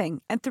free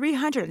shipping and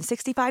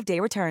 365-day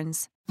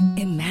returns.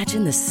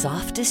 Imagine the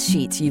softest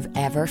sheets you've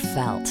ever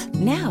felt.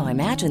 Now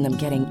imagine them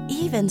getting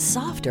even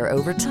softer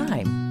over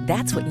time.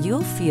 That's what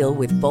you'll feel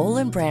with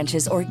Boll &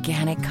 Branch's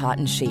organic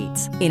cotton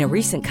sheets. In a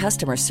recent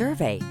customer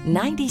survey,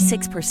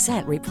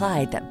 96%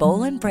 replied that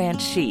Boll &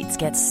 Branch sheets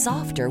get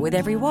softer with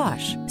every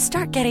wash.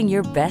 Start getting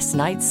your best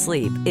night's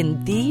sleep in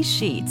these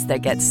sheets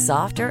that get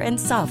softer and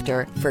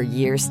softer for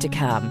years to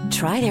come.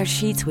 Try their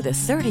sheets with a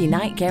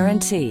 30-night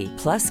guarantee.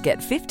 Plus, get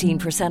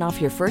 15%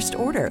 off your first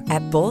order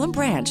at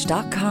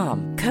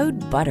bollandbranch.com. Code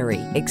BUTTERY.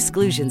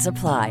 Exclusions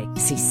apply.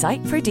 See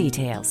site for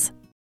details.